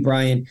the Kobe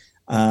Bryant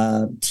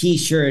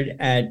T-shirt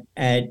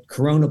at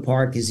Corona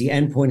Park is the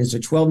end point, is our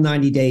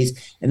 1290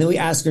 days, and then we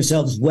ask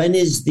ourselves, when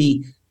is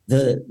the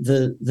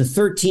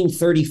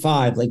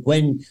 1335,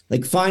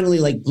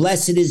 finally,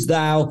 blessed is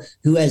thou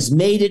who has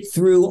made it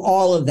through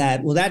all of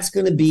that. Well, that's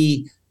going to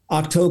be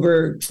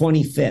October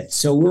 25th.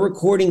 So we're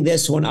recording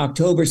this on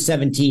October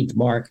 17th,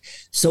 Mark.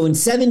 So in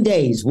 7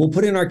 days, we'll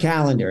put in our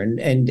calendar,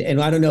 and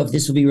I don't know if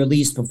this will be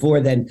released before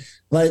then,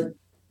 but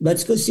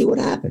let's go see what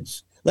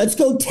happens. Let's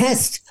go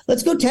test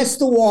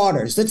the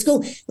waters. Let's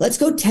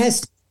go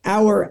test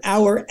our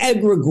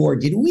egregore.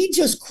 Did we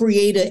just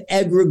create an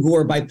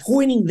egregore by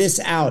pointing this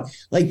out?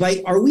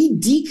 Are we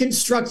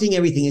deconstructing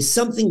everything? Is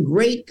something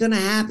great going to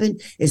happen?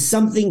 Is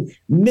something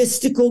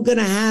mystical going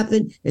to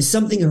happen? Is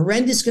something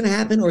horrendous going to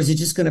happen? Or is it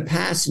just going to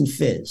pass and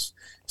fizz?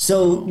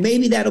 So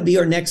maybe that'll be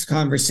our next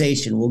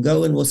conversation. We'll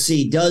go and we'll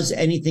see, does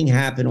anything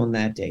happen on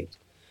that date?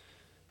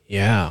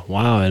 Yeah,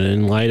 wow. And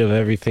in light of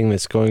everything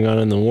that's going on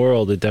in the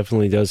world, it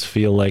definitely does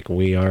feel like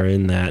we are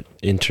in that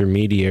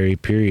intermediary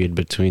period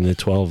between the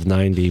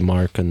 1290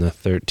 mark and the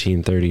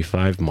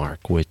 1335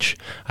 mark, which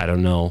I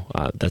don't know.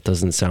 That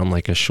doesn't sound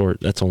like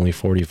that's only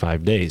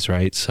 45 days,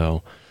 right?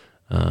 So,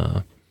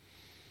 yeah,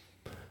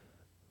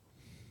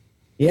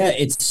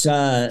 it's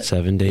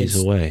 7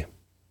 days away.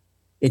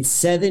 It's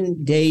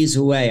 7 days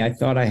away. I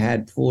thought I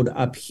had pulled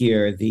up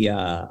here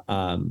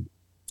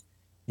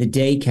the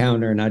day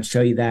counter, and I'd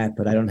show you that,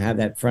 but I don't have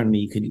that in front of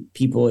me.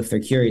 People, if they're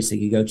curious, they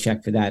could go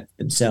check for that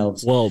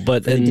themselves. Well,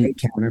 but the day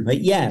counter.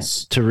 But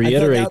yes, to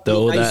reiterate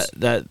though, nice.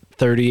 that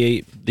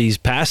 38, these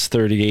past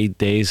 38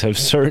 days have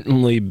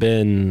certainly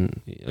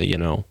been,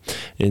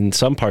 in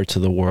some parts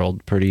of the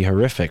world, pretty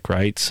horrific,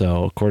 right?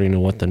 So according to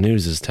what the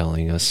news is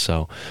telling us.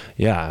 So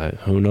yeah,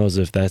 who knows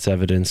if that's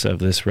evidence of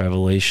this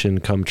revelation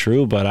come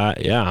true? But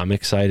I'm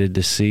excited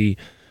to see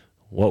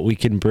what we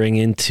can bring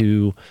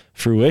into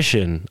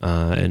fruition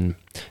and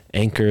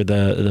anchor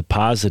the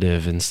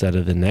positive instead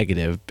of the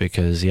negative,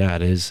 because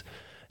it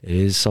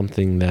is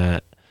something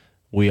that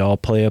we all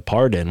play a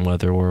part in,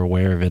 whether we're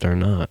aware of it or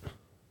not.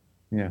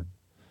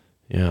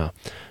 Yeah.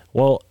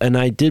 Well, and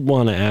I did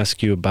want to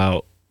ask you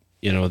about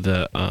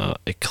the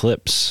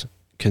eclipse,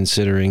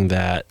 considering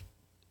that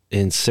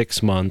in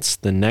 6 months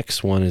the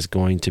next one is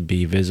going to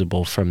be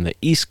visible from the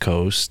East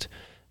Coast,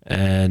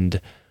 and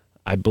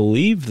I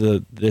believe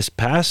this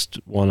past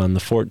one on the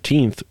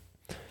 14th,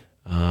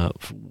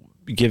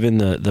 given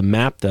the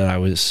map that I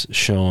was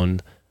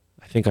shown,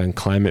 I think on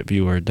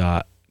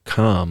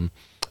climateviewer.com,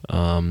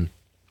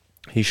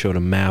 he showed a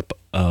map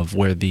of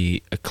where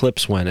the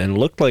eclipse went, and it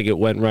looked like it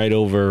went right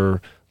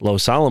over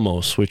Los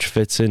Alamos, which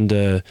fits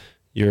into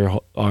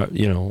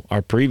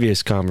our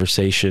previous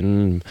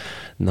conversation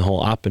and the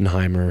whole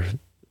Oppenheimer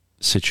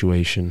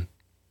situation.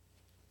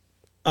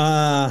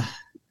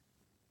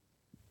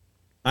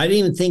 I didn't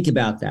even think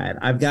about that.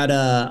 I've got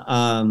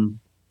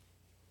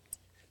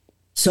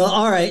so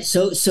all right.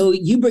 So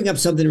you bring up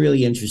something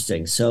really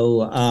interesting.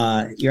 So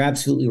you're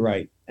absolutely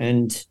right.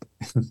 And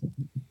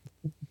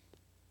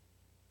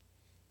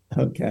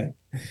okay.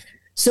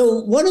 So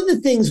one of the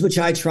things which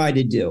I try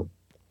to do,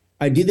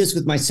 I do this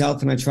with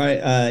myself, and I try,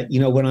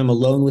 when I'm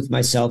alone with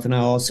myself, and I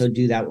also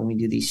do that when we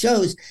do these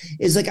shows,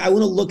 is I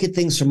want to look at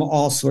things from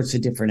all sorts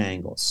of different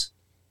angles.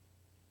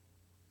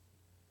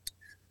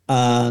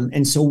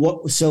 And so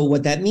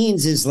what that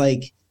means is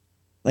like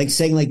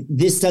saying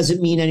this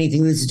doesn't mean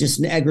anything. This is just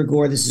an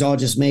egregore. This is all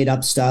just made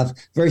up stuff,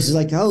 versus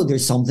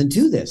there's something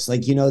to this.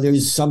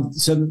 There's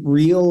some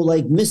real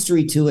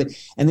mystery to it,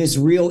 and there's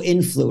real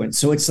influence.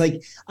 So it's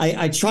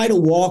I try to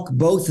walk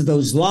both of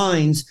those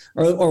lines,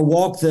 or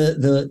walk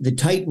the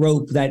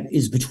tightrope that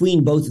is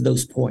between both of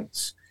those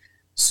points.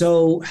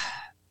 So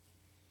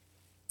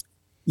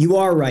you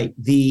are right.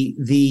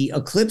 The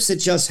eclipse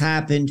that just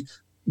happened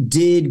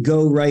did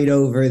go right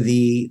over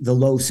the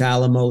Los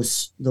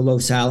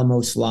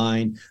Alamos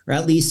line, or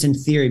at least in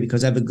theory,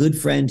 because I have a good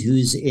friend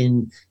who's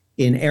in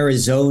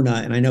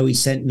Arizona, and I know he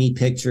sent me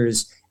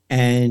pictures.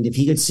 And if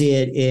he could see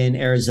it in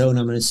Arizona,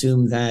 I'm going to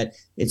assume that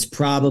it's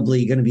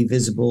probably going to be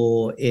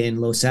visible in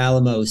Los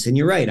Alamos. And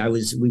you're right.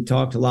 We've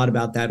talked a lot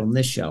about that on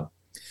this show.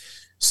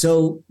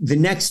 So the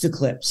next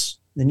eclipse,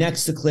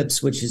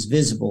 which is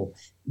visible,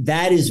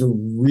 that is a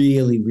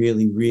really,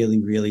 really, really,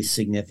 really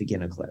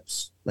significant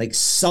eclipse. Like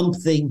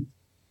something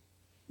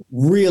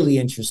really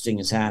interesting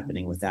is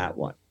happening with that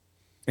one.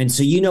 And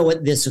so you know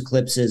what this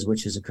eclipse is,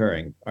 which is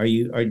occurring. Do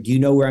you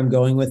know where I'm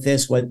going with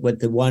this? What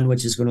the one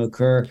which is going to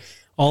occur?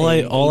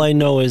 All I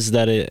know is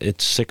that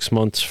it's 6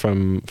 months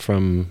from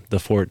the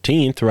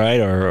 14th, right?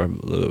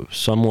 Or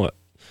somewhat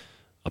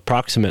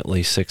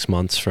approximately 6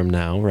 months from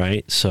now,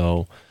 right?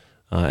 So,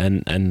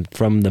 and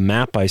from the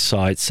map I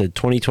saw, it said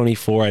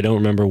 2024. I don't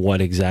remember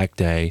what exact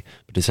day,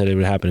 but it said it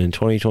would happen in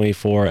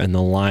 2024, and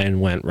the line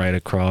went right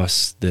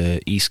across the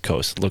East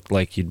Coast. It looked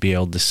like you'd be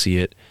able to see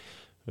it,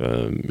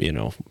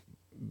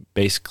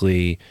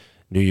 basically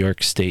New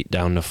York State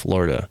down to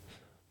Florida.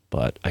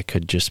 But I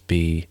could just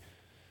be...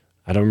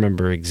 I don't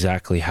remember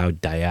exactly how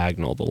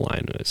diagonal the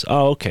line is.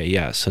 Oh, okay,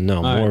 yeah. So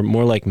no,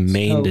 more like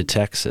Maine to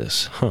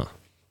Texas, huh?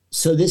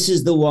 So this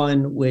is the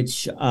one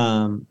which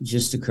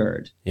just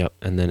occurred. Yep,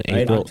 and then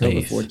April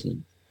October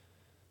 8th.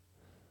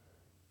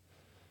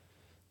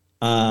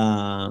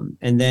 14th.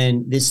 And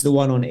then this is the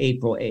one on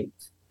April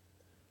 8th,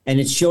 and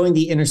it's showing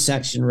the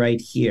intersection right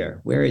here.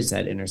 Where is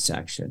that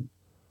intersection?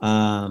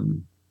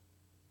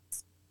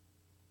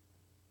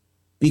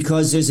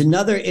 Because there's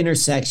another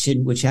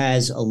intersection which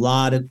has a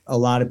lot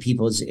of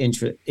people's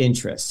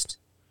interest.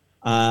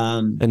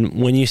 And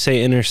when you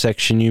say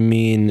intersection, you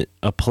mean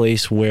a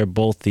place where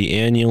both the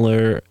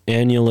annular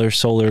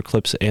solar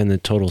eclipse and the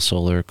total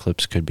solar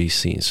eclipse could be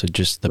seen. So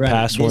just the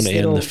past one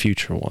and the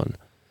future one.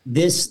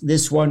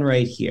 This one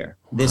right here.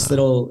 Wow.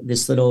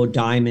 This little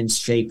diamond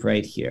shape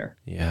right here.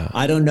 Yeah.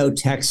 I don't know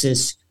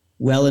Texas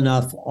well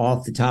enough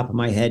off the top of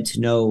my head to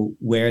know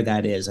where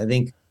that is. I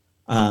think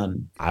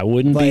I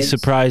wouldn't be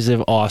surprised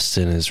if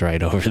Austin is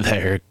right over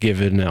there,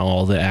 given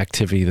all the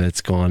activity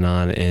that's going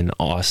on in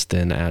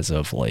Austin as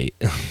of late.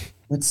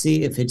 Let's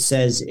see if it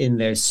says in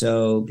there.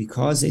 So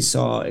because they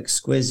saw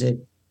exquisite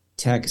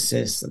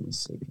Texas, let me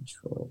see,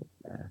 control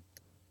that.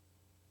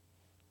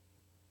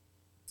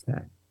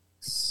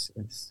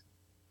 Texas.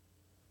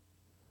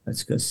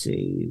 Let's go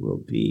see. We'll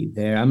be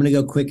there. I'm going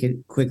to go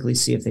quickly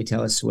see if they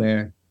tell us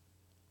where.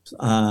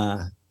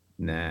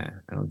 Nah,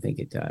 I don't think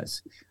it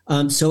does.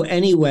 So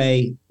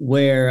anyway,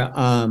 where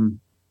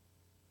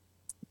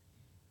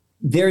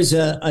there's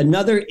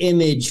another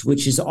image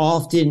which is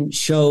often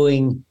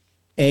showing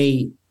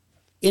a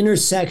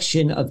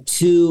intersection of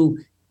two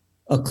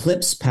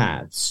eclipse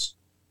paths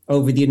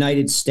over the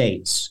United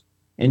States.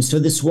 And so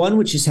this one,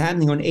 which is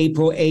happening on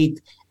April 8th,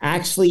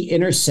 actually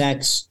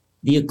intersects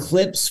the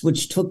eclipse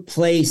which took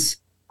place,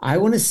 I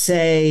want to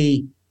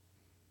say,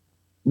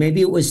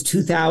 maybe it was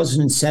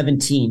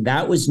 2017.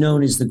 That was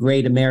known as the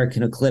Great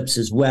American Eclipse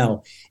as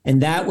well.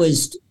 And that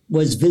was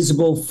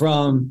visible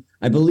from,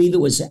 I believe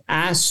it was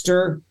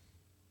Astor,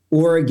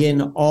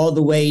 Oregon, all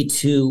the way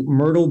to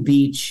Myrtle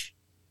Beach,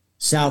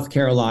 South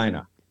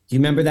Carolina. Do you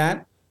remember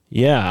that?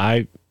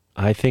 Yeah,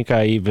 I think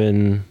I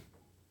even,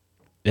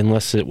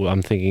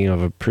 I'm thinking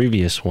of a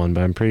previous one,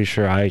 but I'm pretty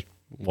sure I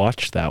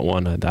watched that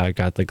one. I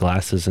got the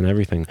glasses and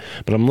everything,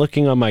 but I'm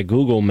looking on my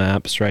Google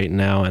Maps right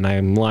now, and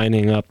I'm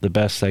lining up the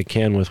best I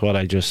can with what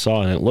I just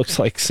saw, and it looks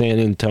like San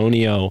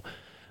Antonio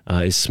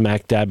is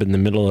smack dab in the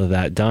middle of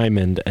that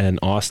diamond, and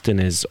Austin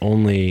is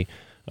only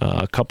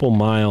a couple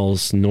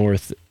miles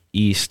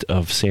northeast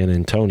of San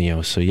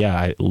Antonio. So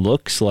yeah, it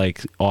looks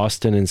like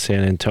Austin and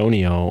San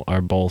Antonio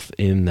are both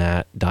in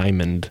that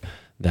diamond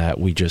that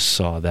we just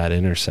saw, that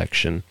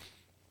intersection.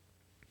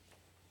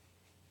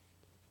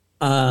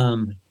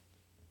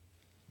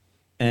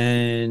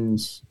 And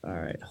all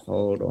right,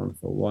 hold on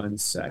for 1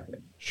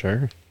 second.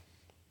 Sure.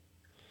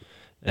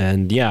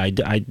 And yeah,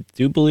 I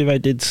do believe I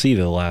did see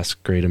the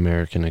last Great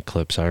American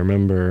Eclipse. I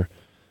remember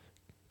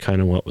kind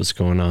of what was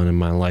going on in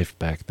my life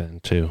back then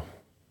too.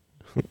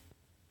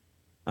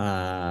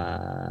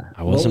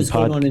 What was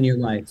going on in your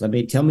life?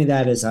 Tell me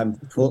that as I'm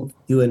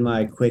doing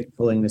my quick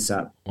pulling this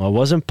up. Well, I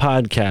wasn't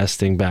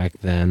podcasting back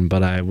then,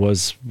 but I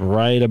was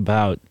right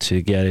about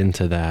to get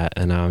into that,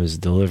 and I was a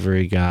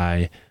delivery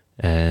guy,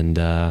 and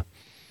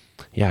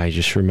yeah, I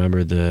just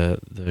remember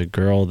the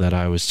girl that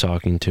I was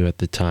talking to at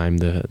the time,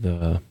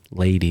 the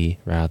lady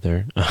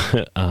rather,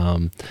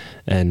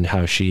 and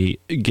how she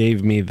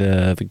gave me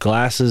the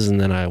glasses,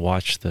 and then I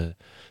watched the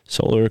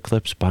solar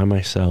eclipse by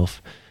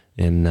myself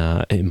in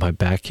my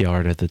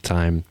backyard at the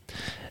time,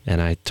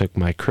 and I took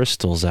my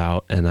crystals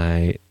out and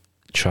I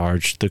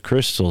charged the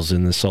crystals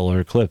in the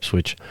solar eclipse,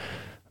 which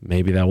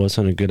maybe that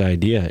wasn't a good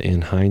idea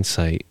in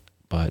hindsight,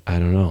 but I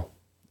don't know.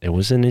 It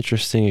was an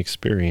interesting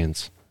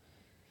experience.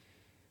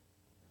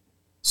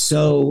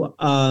 So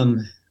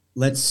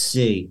let's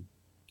see.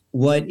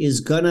 What is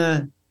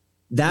gonna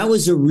that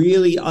was a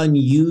really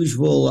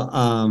unusual.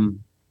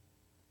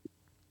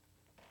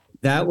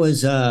 That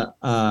was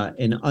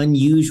an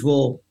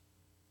unusual.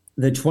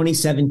 The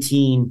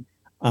 2017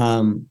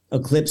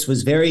 eclipse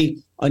was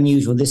very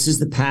unusual. This is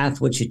the path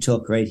which it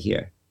took right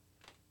here.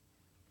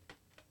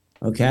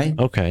 Okay.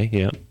 Okay.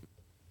 Yeah.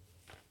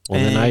 Well,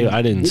 and then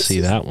I didn't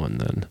see that one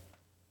then.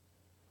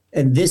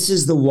 And this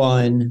is the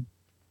one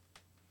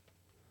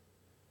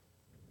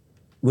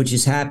which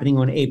is happening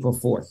on April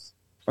 4th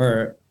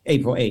or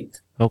April 8th.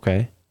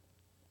 Okay.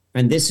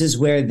 And this is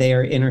where they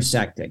are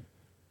intersecting.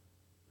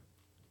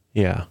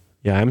 Yeah.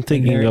 Yeah, I'm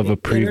thinking of a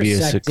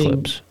previous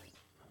eclipse.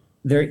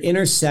 They're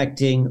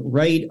intersecting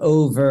right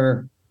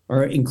over,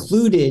 or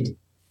included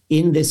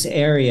in this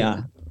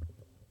area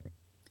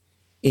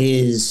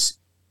is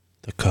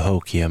the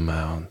Cahokia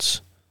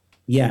Mounds.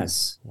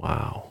 Yes.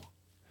 Wow.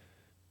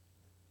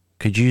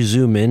 Could you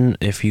zoom in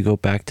if you go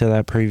back to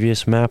that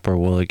previous map, or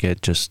will it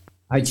get just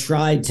I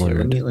tried to.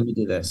 blurred? Let me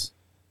do this.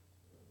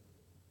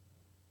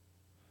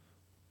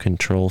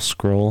 Control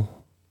scroll.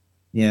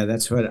 Yeah,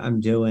 that's what I'm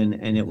doing,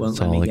 and it won't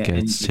let me get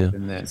any deeper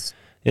than this.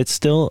 It's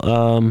still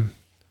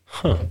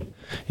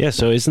Yeah,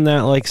 so isn't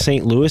that like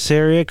St. Louis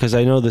area? Because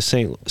I know the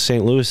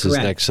St. Louis is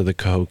next to the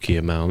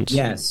Cahokia Mounds.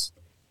 Yes.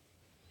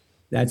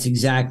 That's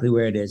exactly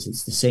where it is.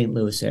 It's the St.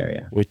 Louis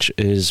area. Which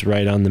is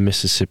right on the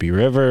Mississippi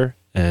River.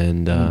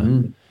 And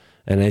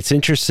and it's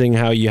interesting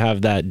how you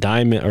have that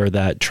diamond or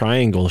that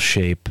triangle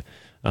shape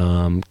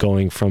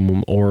going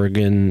from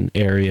Oregon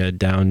area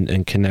down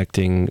and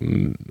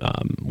connecting,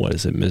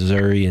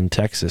 Missouri and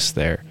Texas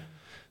there.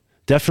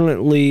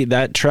 Definitely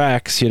that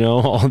tracks,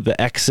 all the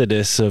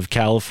exodus of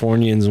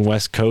Californians and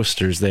West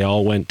Coasters. They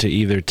all went to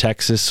either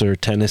Texas or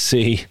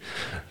Tennessee.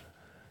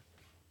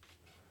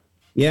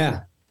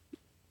 Yeah.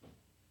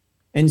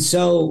 And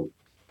so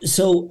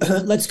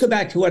let's go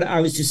back to what I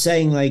was just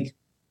saying, like,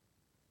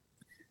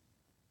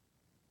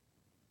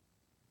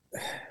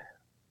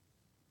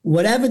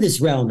 whatever this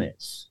realm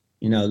is,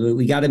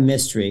 we got a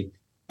mystery.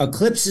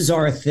 Eclipses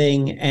are a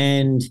thing,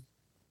 and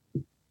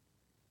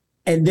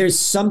there's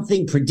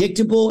something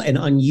predictable and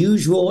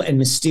unusual and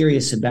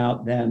mysterious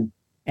about them.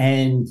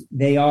 And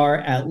they are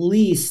at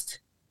least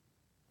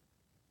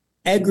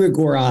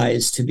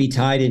egregorized to be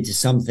tied into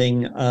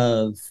something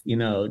of,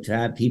 to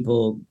have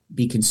people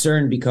be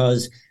concerned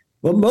because,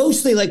 well,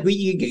 mostly like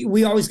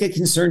we always get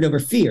concerned over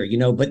fear,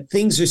 but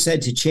things are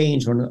said to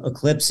change on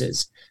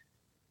eclipses.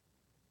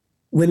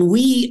 When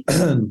we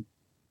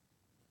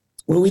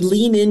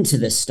lean into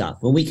this stuff,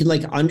 when we can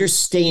like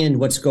understand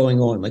what's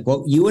going on, like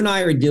what you and I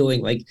are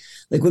doing, like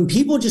when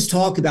people just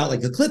talk about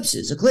like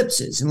eclipses,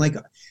 and like,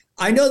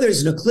 I know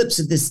there's an eclipse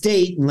at this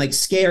date and like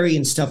scary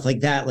and stuff like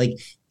that. Like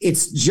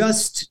it's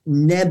just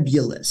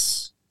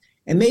nebulous.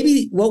 And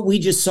maybe what we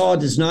just saw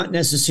does not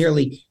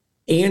necessarily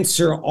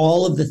answer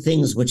all of the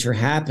things which are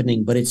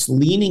happening, but it's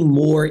leaning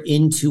more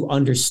into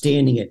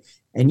understanding it.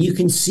 And you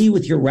can see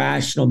with your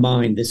rational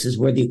mind, this is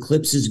where the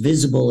eclipse is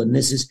visible. And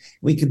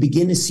we could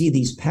begin to see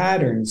these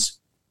patterns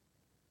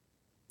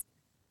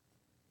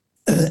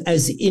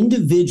as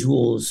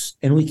individuals,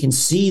 and we can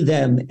see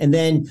them. And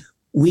then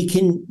we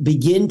can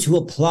begin to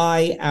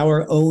apply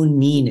our own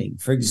meaning.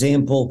 For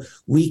example,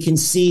 we can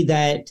see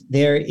that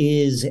there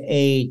is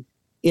a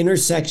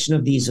intersection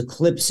of these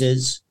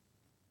eclipses.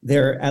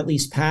 They're at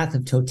least path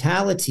of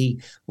totality,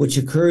 which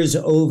occurs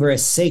over a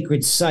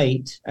sacred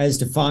site as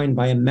defined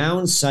by a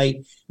mound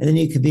site. And then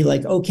you could be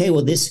like, okay,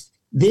 well, this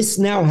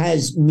now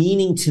has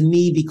meaning to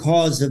me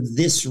because of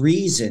this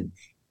reason.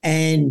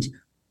 And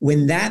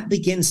when that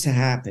begins to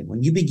happen,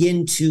 when you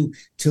begin to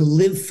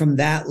live from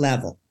that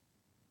level,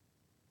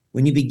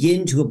 when you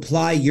begin to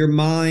apply your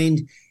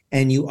mind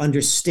and you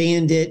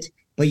understand it,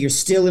 but you're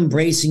still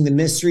embracing the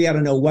mystery, I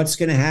don't know what's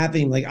going to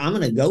happen. Like, I'm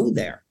going to go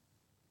there.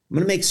 I'm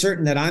going to make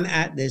certain that I'm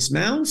at this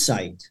mound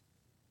site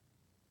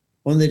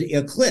on the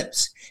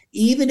eclipse,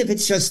 even if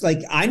it's just like,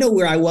 I know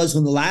where I was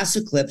on the last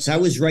eclipse. I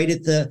was right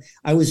at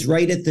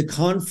the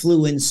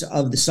confluence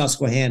of the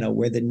Susquehanna,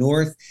 where the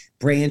North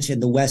Branch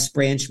and the West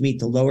Branch meet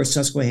the Lower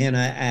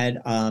Susquehanna at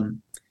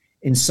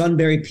in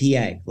Sunbury,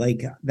 PA.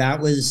 Like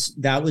that was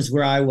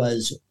where I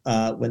was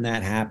when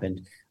that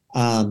happened.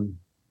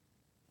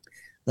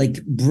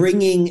 Like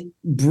bringing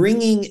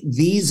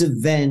these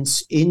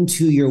events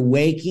into your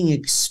waking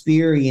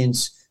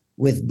experience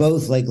with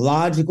both like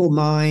logical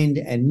mind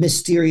and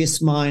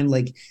mysterious mind,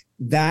 like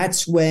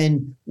that's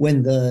when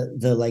the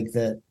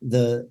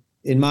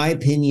in my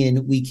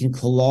opinion, we can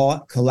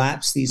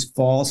collapse these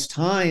false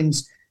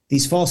timelines,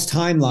 these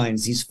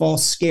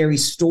false scary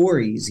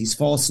stories, these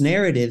false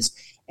narratives,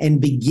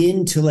 and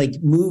begin to like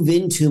move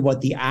into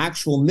what the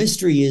actual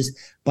mystery is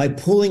by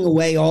pulling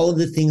away all of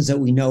the things that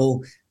we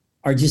know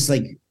are just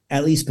like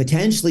at least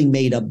potentially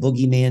made up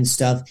boogeyman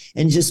stuff,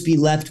 and just be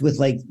left with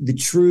like the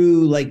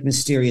true, like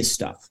mysterious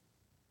stuff.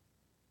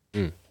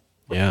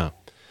 Yeah,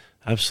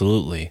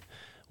 absolutely.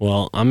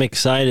 Well, I'm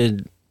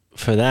excited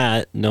for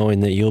that,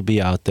 knowing that you'll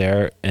be out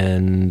there,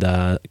 and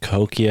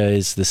Cahokia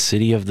is the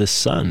city of the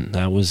sun.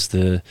 That was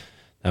the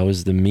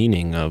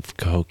meaning of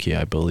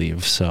Cahokia, I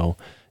believe. So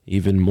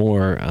even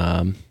more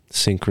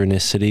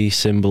synchronicity,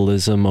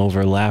 symbolism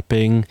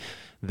overlapping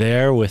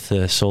there with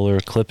the solar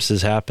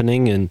eclipses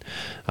happening. And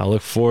I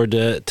look forward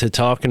to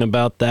talking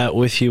about that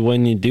with you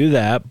when you do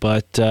that.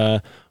 But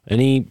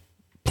any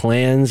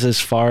plans as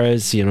far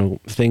as,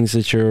 things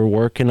that you're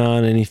working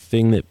on,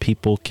 anything that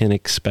people can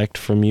expect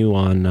from you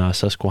on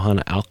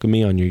Susquehanna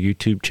Alchemy on your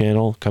YouTube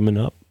channel coming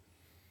up?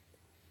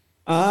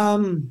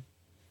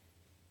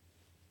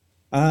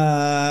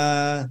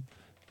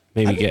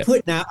 Maybe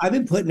I've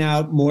been putting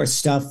out more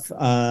stuff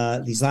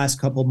these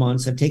last couple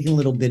months. I've taken a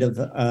little bit of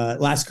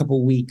last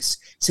couple weeks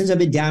since I've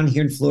been down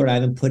here in Florida. I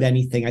haven't put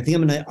anything. I think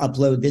I'm going to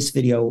upload this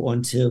video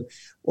onto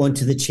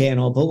the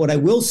channel. But what I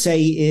will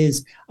say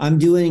is I'm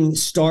doing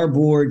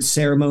starboard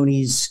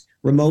ceremonies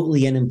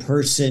remotely and in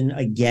person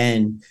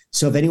again.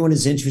 So if anyone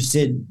is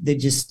interested, they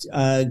just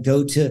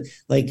go to,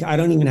 like, I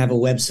don't even have a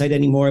website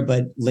anymore,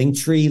 but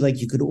Linktree,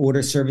 like you could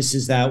order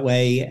services that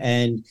way.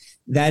 And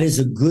that is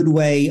a good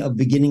way of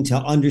beginning to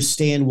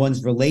understand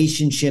one's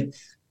relationship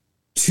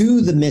to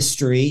the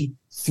mystery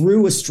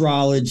through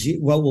astrology,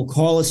 what we'll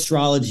call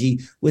astrology,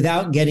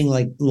 without getting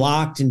like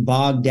locked and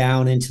bogged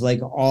down into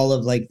like all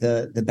of like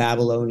the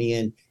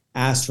Babylonian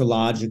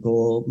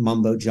astrological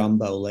mumbo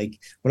jumbo. Like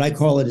what I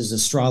call it is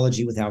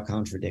astrology without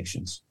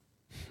contradictions.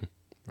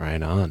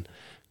 Right on.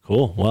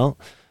 Cool. Well,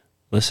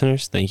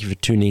 listeners, thank you for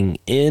tuning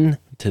in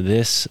to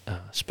this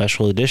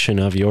special edition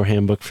of Your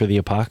Handbook for the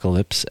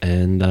Apocalypse.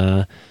 And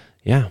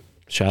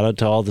shout out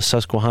to all the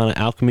Susquehanna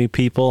Alchemy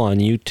people on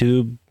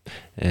YouTube.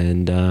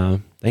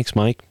 And thanks,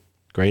 Mike.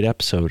 Great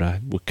episode.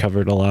 We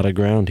covered a lot of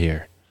ground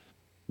here.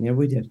 Yeah,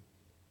 we did.